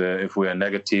knows if we are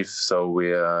negative. So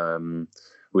we are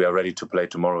ready to play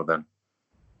tomorrow then.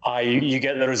 You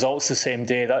get the results the same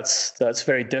day. That's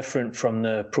very different from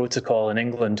the protocol in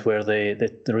England, where the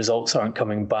results aren't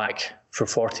coming back for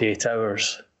 48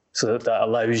 hours. So that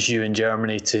allows you in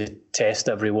Germany to test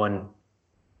everyone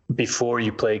before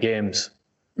you play games.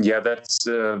 Yeah, that's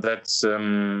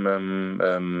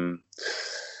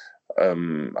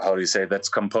how do you say, that's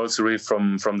compulsory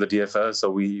from the DFL.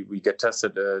 So we get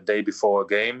tested a day before a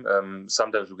game.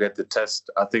 Sometimes we get the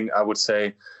test, I would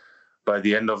say, by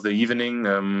the end of the evening.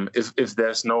 If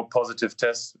there's no positive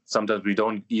test, sometimes we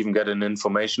don't even get an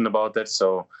information about that.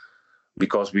 So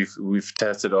because we've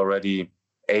tested already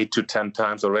 8 to 10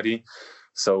 times already,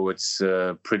 so it's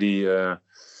pretty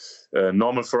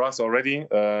normal for us already.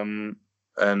 And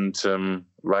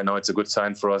right now it's a good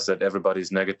sign for us that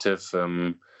everybody's negative.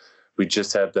 We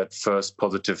just had that first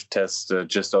positive test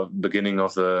just at the beginning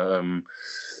of the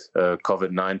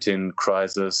COVID-19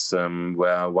 crisis,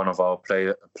 where one of our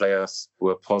players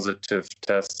were positive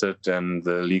tested, and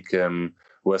the league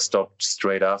were stopped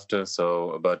straight after.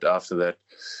 But after that,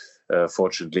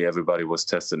 fortunately, everybody was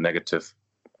tested negative.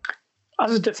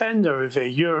 As a defender,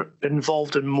 Uwe, you're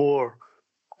involved in more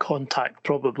contact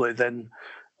probably than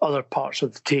other parts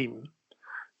of the team.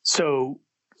 So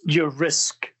your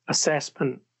risk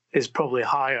assessment is probably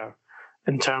higher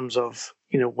in terms of,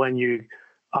 when you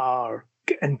are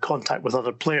in contact with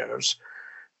other players.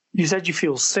 You said you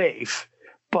feel safe,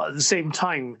 but at the same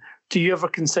time, do you ever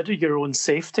consider your own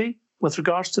safety with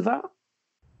regards to that?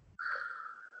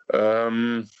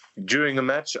 During a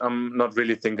match, I'm not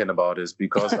really thinking about this,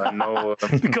 because I know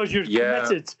because you're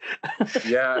committed.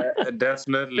 Yeah,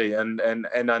 definitely, and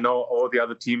I know all the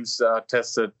other teams are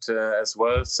tested as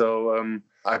well. So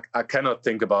I cannot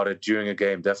think about it during a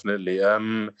game. Definitely.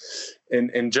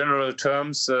 In general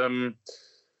terms, at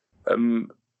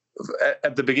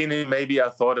the beginning, maybe I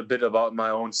thought a bit about my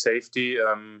own safety.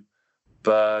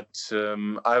 But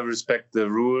I respect the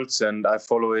rules and I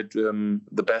follow it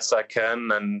the best I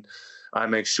can, and I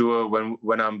make sure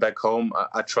when I'm back home,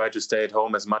 I try to stay at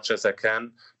home as much as I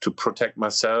can to protect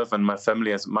myself and my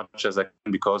family as much as I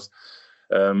can, because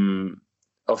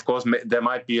of course there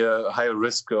might be a higher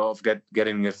risk of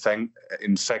getting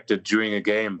infected during a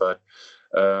game, but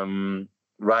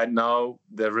right now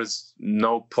there is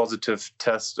no positive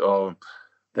test, or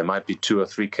there might be 2 or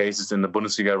 3 cases in the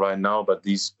Bundesliga right now, but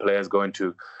these players go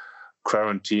into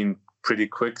quarantine pretty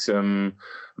quick.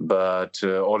 But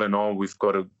all in all, we've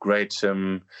got a great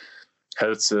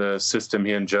health system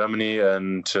here in Germany.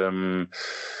 And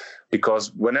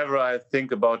because whenever I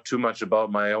think about too much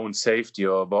about my own safety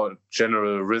or about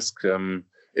general risk,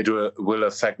 it will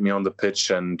affect me on the pitch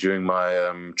and during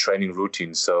my training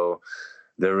routine. So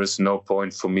there is no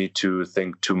point for me to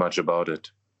think too much about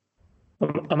it.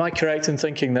 Am I correct in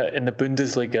thinking that in the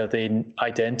Bundesliga they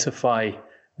identify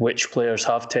which players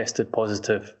have tested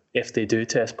positive if they do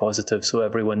test positive, so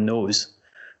everyone knows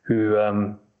who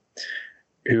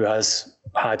has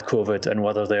had COVID and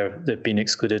whether they've been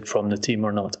excluded from the team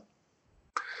or not?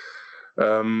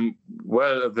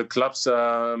 Well, the clubs,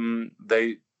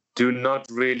 they do not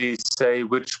really say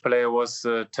which player was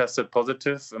tested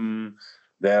positive.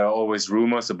 There are always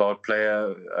rumors about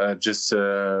player. Just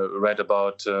read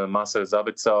about Marcel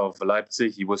Sabitzer of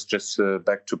Leipzig. He was just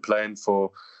back to playing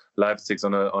for Leipzig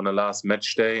on a last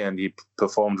match day, and he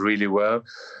performed really well.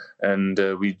 And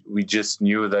we just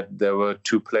knew that there were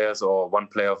two players or one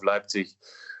player of Leipzig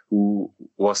who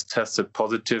was tested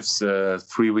positive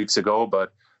 3 weeks ago,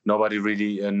 but nobody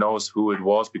really knows who it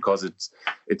was because it's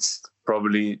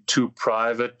probably too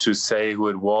private to say who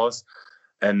it was.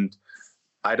 And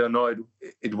I don't know.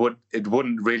 It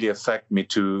wouldn't really affect me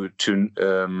to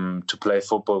play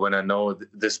football when I know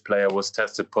this player was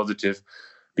tested positive,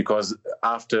 because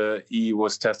after he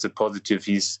was tested positive,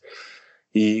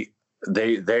 they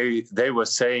were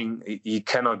saying he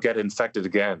cannot get infected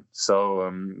again.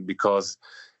 So because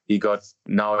he created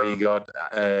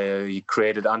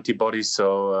antibodies.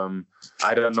 So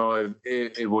I don't know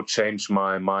if it would change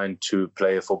my mind to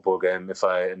play a football game if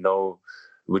I know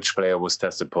which player was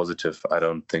tested positive. I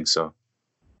don't think so.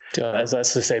 Yeah,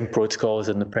 that's the same protocol as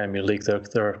in the Premier League.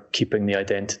 They're keeping the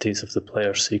identities of the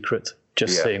players secret,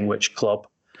 just saying which club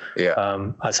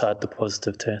has had the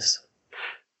positive test.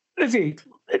 Livy,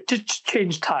 to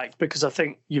change tack, because I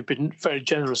think you've been very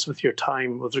generous with your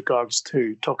time with regards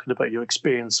to talking about your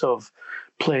experience of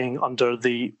playing under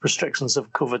the restrictions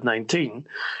of COVID-19.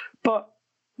 But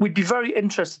we'd be very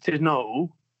interested to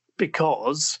know,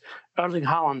 because Erling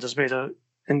Haaland has made an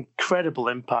incredible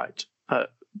impact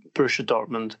at Borussia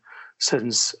Dortmund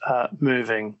since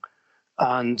moving,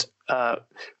 and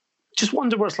just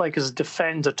wonder what it's like as a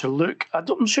defender to look.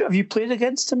 I'm sure, have you played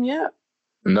against him yet?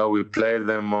 No, we play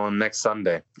them on next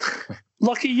Sunday.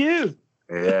 Lucky you.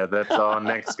 Yeah, that's our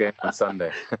next game on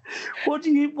Sunday. What do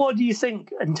you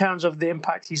think in terms of the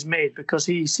impact he's made? Because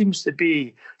he seems to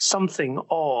be something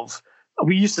of,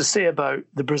 we used to say about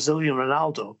the Brazilian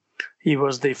Ronaldo, he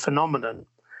was the phenomenon.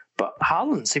 But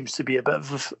Haaland seems to be a bit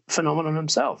of a phenomenon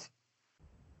himself.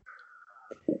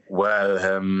 Well,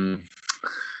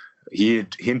 he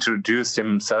introduced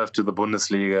himself to the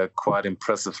Bundesliga quite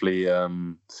impressively.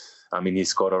 I mean, he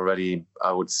scored already,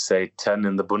 I would say, 10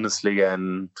 in the Bundesliga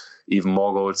and even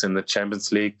more goals in the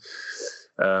Champions League.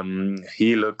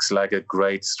 He looks like a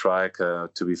great striker,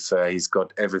 to be fair. He's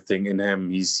got everything in him.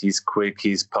 He's quick,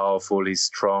 he's powerful, he's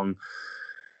strong.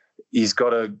 He's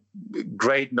got a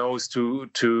great nose to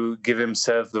give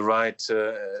himself the right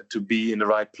to be in the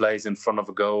right place in front of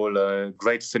a goal. A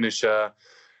great finisher,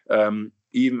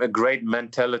 even a great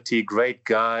mentality, great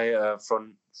guy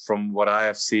from what I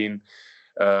have seen.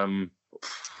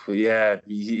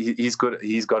 He's good.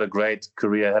 He's got a great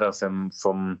career ahead of him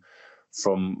from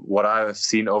what I have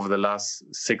seen over the last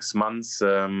 6 months.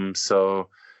 So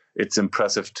it's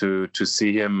impressive to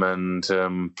see him, and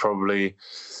probably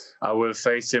I will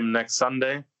face him next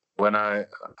Sunday when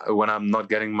I'm not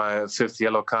getting my 5th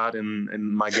yellow card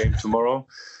in my game tomorrow.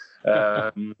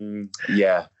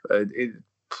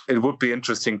 It would be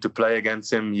interesting to play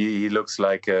against him. He looks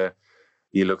like a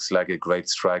great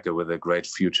striker with a great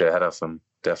future ahead of him.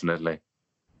 Definitely.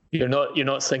 You're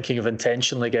not thinking of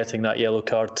intentionally getting that yellow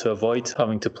card to avoid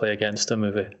having to play against him,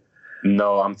 maybe?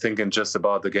 No, I'm thinking just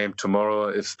about the game tomorrow.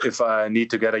 If I need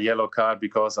to get a yellow card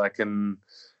because I can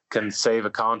save a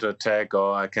counter attack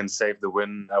or I can save the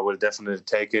win, I will definitely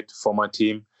take it for my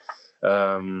team.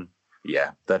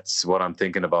 That's what I'm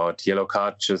thinking about. Yellow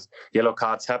cards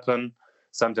happen.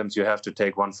 Sometimes you have to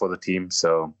take one for the team,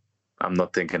 so I'm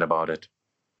not thinking about it.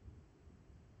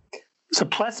 It's a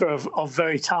plethora of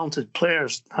very talented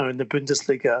players now in the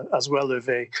Bundesliga as well,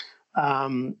 Uwe.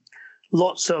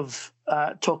 Lots of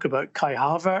talk about Kai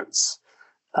Havertz,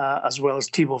 as well as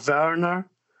Timo Werner,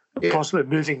 possibly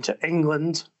moving to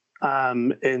England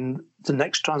in the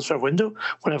next transfer window,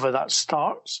 whenever that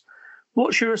starts.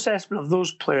 What's your assessment of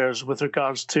those players with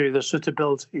regards to their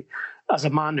suitability as a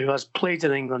man who has played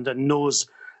in England and knows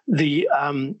the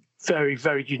very,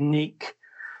 very unique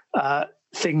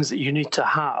things that you need to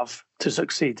have to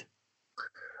succeed?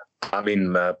 I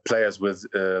mean, players with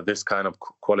this kind of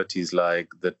qualities like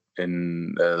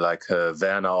Werner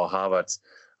or Havertz,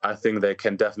 I think they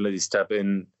can definitely step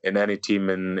in any team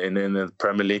in the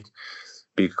Premier League,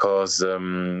 because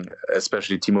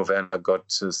especially Timo Werner got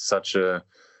such a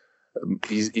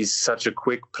he's such a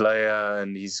quick player,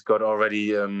 and he's got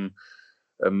already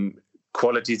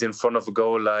qualities in front of a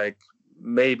goal like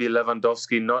maybe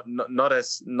Lewandowski,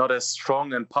 not as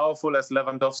strong and powerful as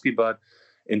Lewandowski, but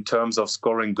in terms of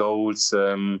scoring goals,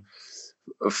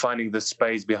 finding the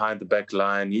space behind the back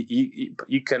line,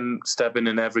 he can step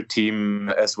in every team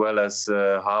as well as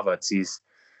Havertz.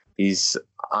 He's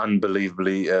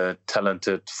unbelievably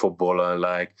talented footballer.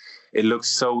 Like, it looks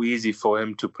so easy for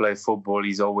him to play football.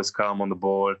 He's always calm on the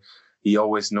ball. He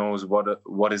always knows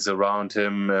what is around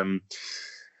him,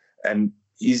 and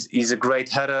he's a great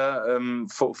header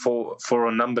for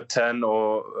a number 10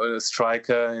 or a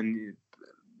striker, and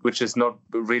which is not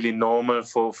really normal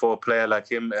for a player like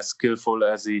him, as skillful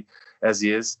as he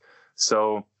is.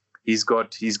 So he's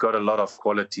got a lot of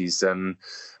qualities, and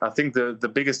I think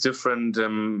the biggest difference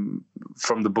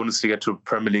from the Bundesliga to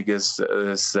Premier League is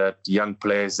that young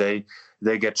players they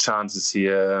get chances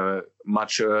here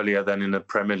much earlier than in the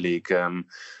Premier League.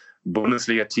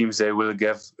 Bundesliga teams, they will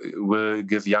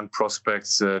give young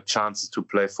prospects chances to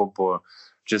play football,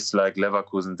 just like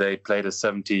Leverkusen. They played a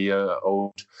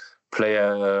 70-year-old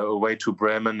player away to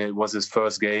Bremen. It was his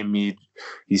first game.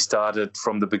 He started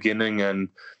from the beginning, and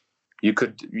you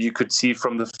could see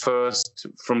from the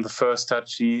first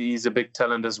touch he's a big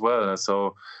talent as well.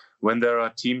 So when there are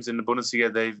teams in the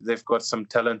Bundesliga, they've got some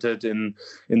talented in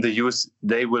the youth,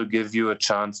 they will give you a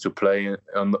chance to play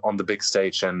on the big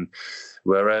stage. And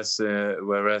whereas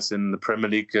in the Premier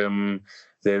League,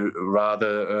 they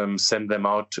rather send them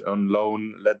out on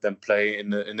loan, let them play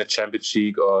in the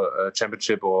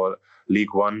Championship or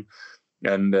League One,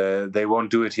 and they won't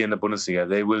do it here in the Bundesliga.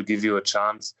 They will give you a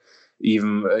chance,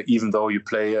 even though you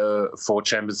play for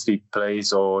Champions League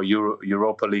plays or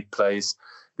Europa League plays.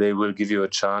 They will give you a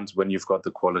chance when you've got the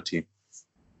quality.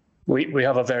 We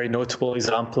have a very notable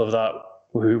example of that,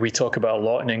 who we talk about a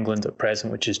lot in England at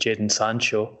present, which is Jadon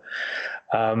Sancho.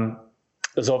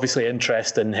 There's obviously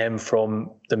interest in him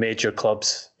from the major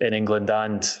clubs in England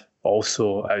and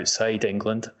also outside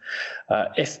England.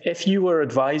 If you were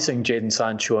advising Jadon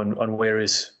Sancho on where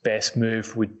his best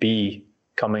move would be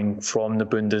coming from the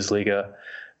Bundesliga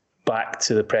back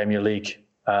to the Premier League,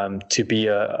 to be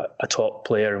a top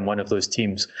player in one of those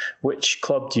teams, which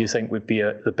club do you think would be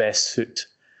the best suit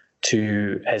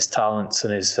to his talents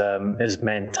and his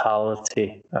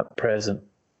mentality at present?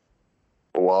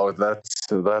 Wow, that's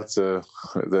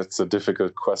a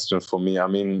difficult question for me. I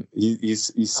mean,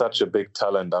 he's such a big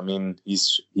talent. I mean,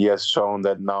 he has shown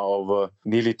that now over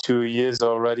nearly 2 years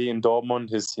already in Dortmund.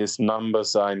 His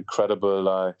numbers are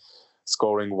incredible,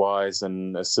 scoring wise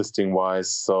and assisting wise.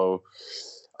 So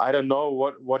I don't know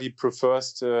what he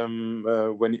prefers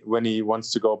when he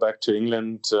wants to go back to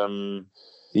England.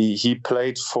 He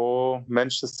played for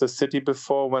Manchester City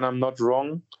before, when I'm not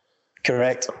wrong.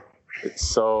 Correct.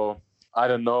 So I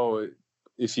don't know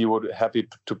if he would happy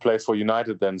to play for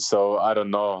United then. So I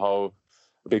don't know how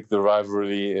big the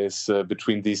rivalry is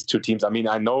between these two teams. I mean,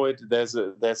 I know there's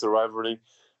a rivalry,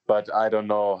 but I don't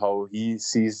know how he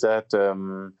sees that.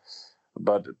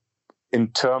 But in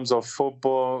terms of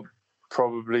football,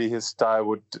 probably his style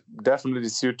would definitely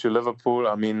suit to Liverpool.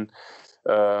 I mean,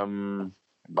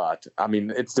 but I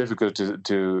mean, it's difficult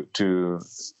to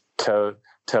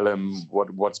tell him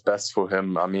what's best for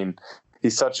him. I mean,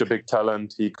 he's such a big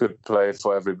talent. He could play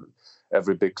for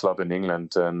every big club in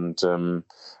England, and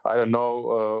I don't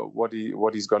know what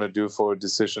he's going to do for a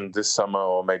decision this summer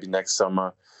or maybe next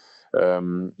summer.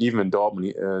 Even in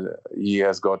Dortmund, he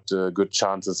has got good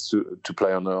chances to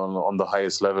play on the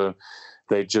highest level.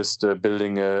 They're just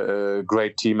building a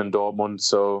great team in Dortmund.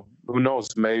 So who knows?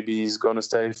 Maybe he's going to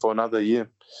stay for another year.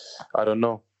 I don't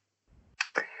know.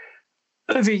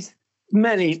 Uwe,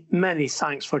 many, many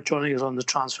thanks for joining us on the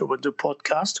Transfer Window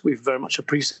podcast. We very much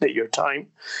appreciate your time.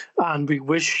 And we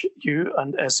wish you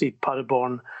and SC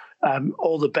Paderborn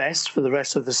all the best for the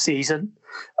rest of the season.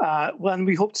 When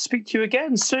we hope to speak to you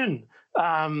again soon.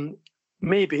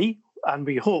 Maybe, and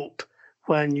we hope,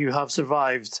 when you have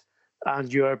survived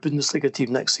and your Bundesliga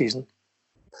team next season.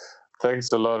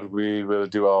 Thanks a lot. We will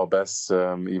do our best,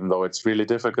 even though it's really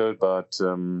difficult, but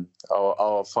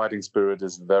our fighting spirit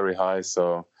is very high,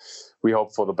 so we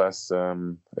hope for the best.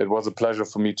 It was a pleasure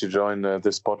for me to join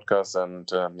this podcast, and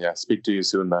speak to you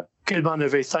soon, man. Good man,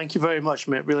 Uwe. Thank you very much,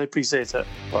 mate. Really appreciate it.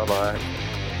 Bye-bye.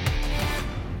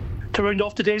 To round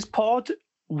off today's pod,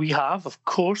 we have, of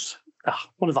course,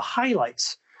 one of the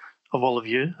highlights of all of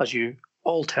you, as you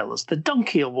all tell us, the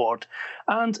Donkey Award.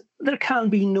 And there can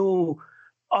be no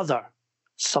other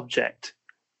subject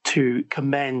to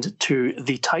commend to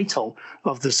the title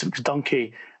of the Super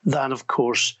Donkey than, of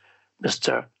course,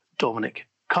 Mr. Dominic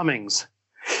Cummings,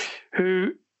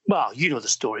 who Well, you know the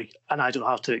story, and I don't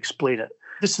have to explain it.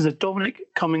 This is the Dominic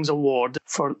Cummings Award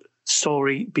for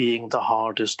sorry being the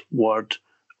hardest word,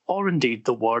 or indeed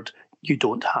the word you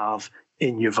don't have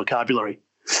in your vocabulary.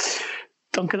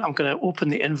 Duncan, I'm going to open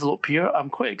the envelope here. I'm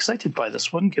quite excited by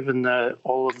this one, given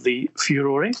all of the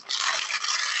furore.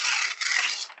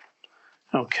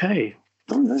 Okay.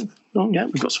 Yeah,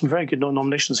 we've got some very good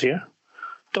nominations here.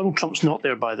 Donald Trump's not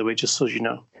there, by the way, just so you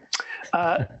know.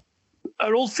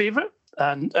 Our old favourite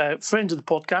and friend of the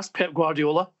podcast, Pep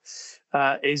Guardiola,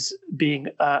 is being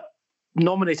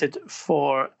nominated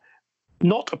for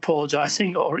not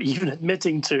apologising or even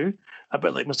admitting to, a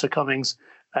bit like Mr. Cummings,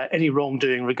 any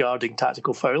wrongdoing regarding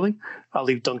tactical fouling. I'll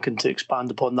leave Duncan to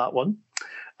expand upon that one.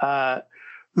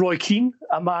 Roy Keane,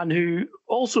 a man who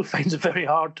also finds it very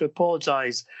hard to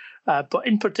apologise, but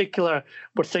in particular,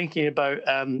 we're thinking about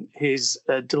his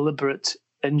deliberate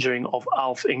injuring of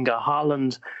Alf Inge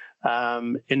Haaland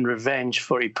in revenge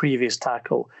for a previous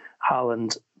tackle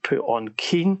Haaland put on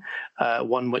Keane,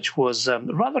 one which was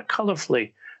rather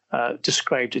colourfully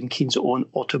described in Keane's own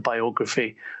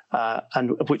autobiography,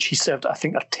 and which he served, I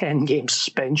think, a 10-game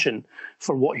suspension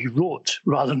for what he wrote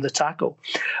rather than the tackle.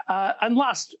 And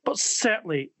last, but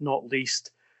certainly not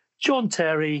least, John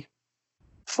Terry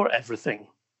for everything.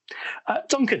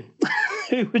 Duncan,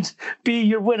 who would be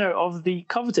your winner of the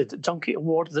coveted Donkey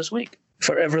Award this week?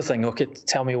 For everything, okay.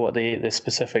 Tell me what the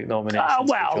specific nominations.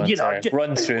 Well, you know,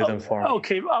 run through them for me.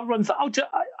 Okay,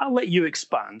 I'll let you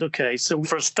expand. Okay, so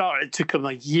for a start, it took him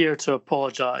a year to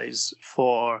apologise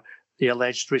for the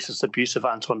alleged racist abuse of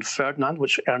Antoine Ferdinand,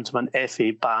 which earned him an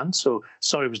FA ban. So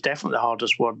sorry was definitely the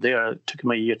hardest word there. It took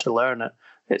him a year to learn it.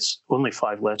 It's only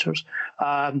 5 letters.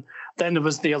 Then there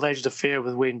was the alleged affair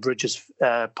with Wayne Bridges'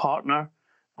 partner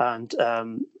and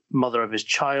mother of his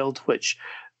child, which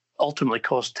ultimately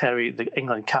cost Terry the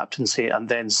England captaincy and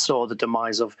then saw the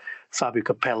demise of Fabio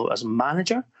Capello as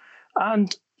manager.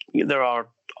 And there are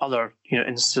other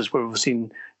instances where we've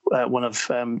seen one of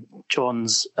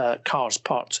John's cars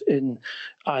parked in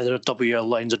either WL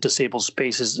lines or disabled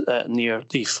spaces near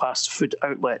the fast food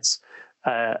outlets,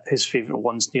 his favourite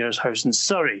ones near his house in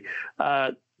Surrey.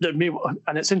 And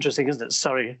it's interesting, isn't it,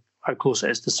 Surrey, how close it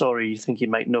is to Sorry, you think you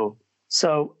might know.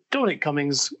 So Dominic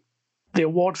Cummings, the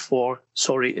award for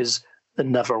sorry is the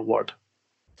never word.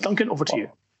 Duncan, over to you.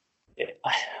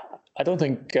 I don't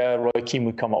think Roy Keane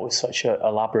would come up with such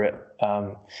elaborate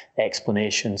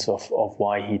explanations of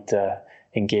why he'd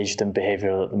engaged in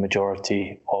behaviour that the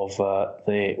majority of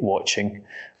the watching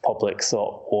public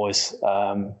thought was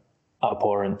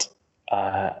abhorrent,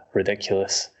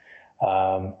 ridiculous,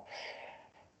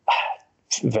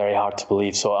 very hard to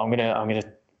believe. So I'm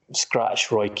gonna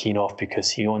scratch Roy Keane off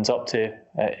because he owns up to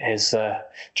his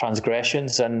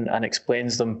transgressions and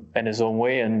explains them in his own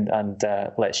way and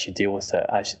lets you deal with it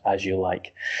as you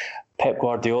like. Pep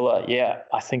Guardiola, yeah,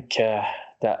 I think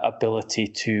that ability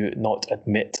to not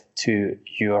admit to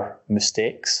your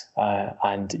mistakes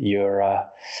and your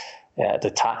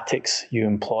the tactics you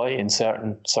employ in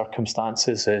certain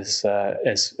circumstances is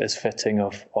fitting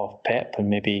of Pep, and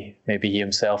maybe he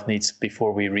himself needs,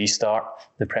 before we restart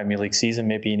the Premier League season,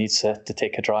 maybe he needs to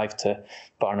take a drive to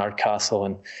Barnard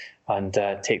Castle and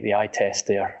take the eye test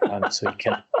there, so he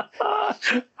can.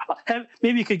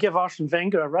 Maybe you could give Arsene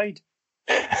Wenger a ride.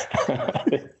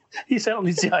 He certainly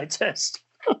needs the eye test.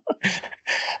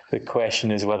 The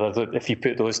question is whether if you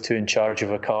put those two in charge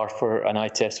of a car for an eye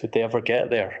test, would they ever get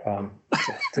there?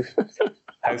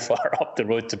 How far up the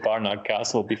road to Barnard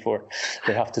Castle before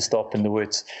they have to stop in the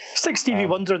woods? Stick Stevie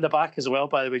Wonder in the back as well,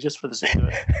 by the way, just for the sake of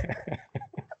it.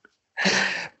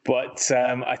 But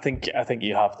I think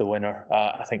you have the winner.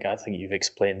 I think you've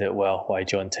explained it well why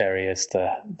John Terry is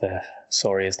the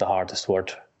sorry is the hardest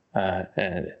word.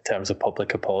 In terms of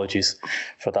public apologies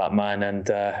for that man,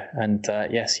 and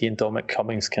yes, he and Dominic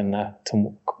Cummings can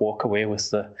to walk away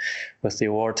with the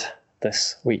award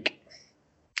this week.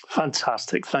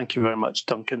 Fantastic, thank you very much,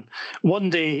 Duncan. One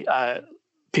day,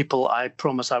 people, I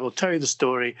promise I will tell you the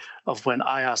story of when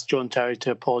I asked John Terry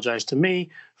to apologise to me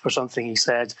for something he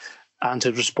said, and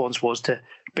his response was to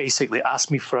basically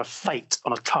ask me for a fight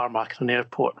on a tarmac at an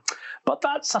airport. But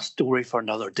that's a story for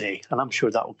another day, and I'm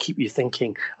sure that will keep you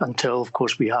thinking until, of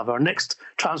course, we have our next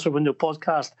Transfer Window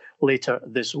podcast later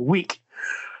this week.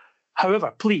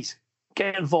 However, please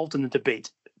get involved in the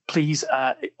debate. Please,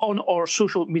 on our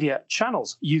social media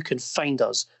channels, you can find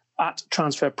us at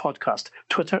Transfer Podcast,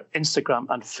 Twitter, Instagram,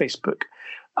 and Facebook.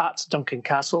 At Duncan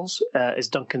Castles is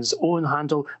Duncan's own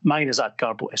handle. Mine is at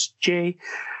GarboSJ.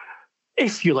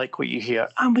 If you like what you hear,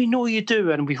 and we know you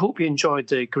do, and we hope you enjoyed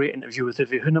the great interview with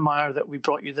Uwe Hunemeyer that we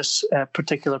brought you this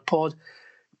particular pod,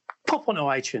 pop onto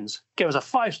iTunes, give us a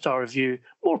 5-star review.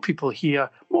 More people hear,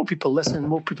 more people listen,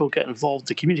 more people get involved.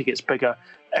 The community gets bigger.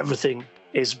 Everything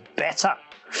is better.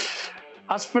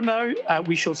 As for now,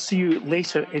 we shall see you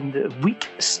later in the week.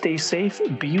 Stay safe,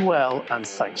 be well, and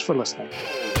thanks for listening.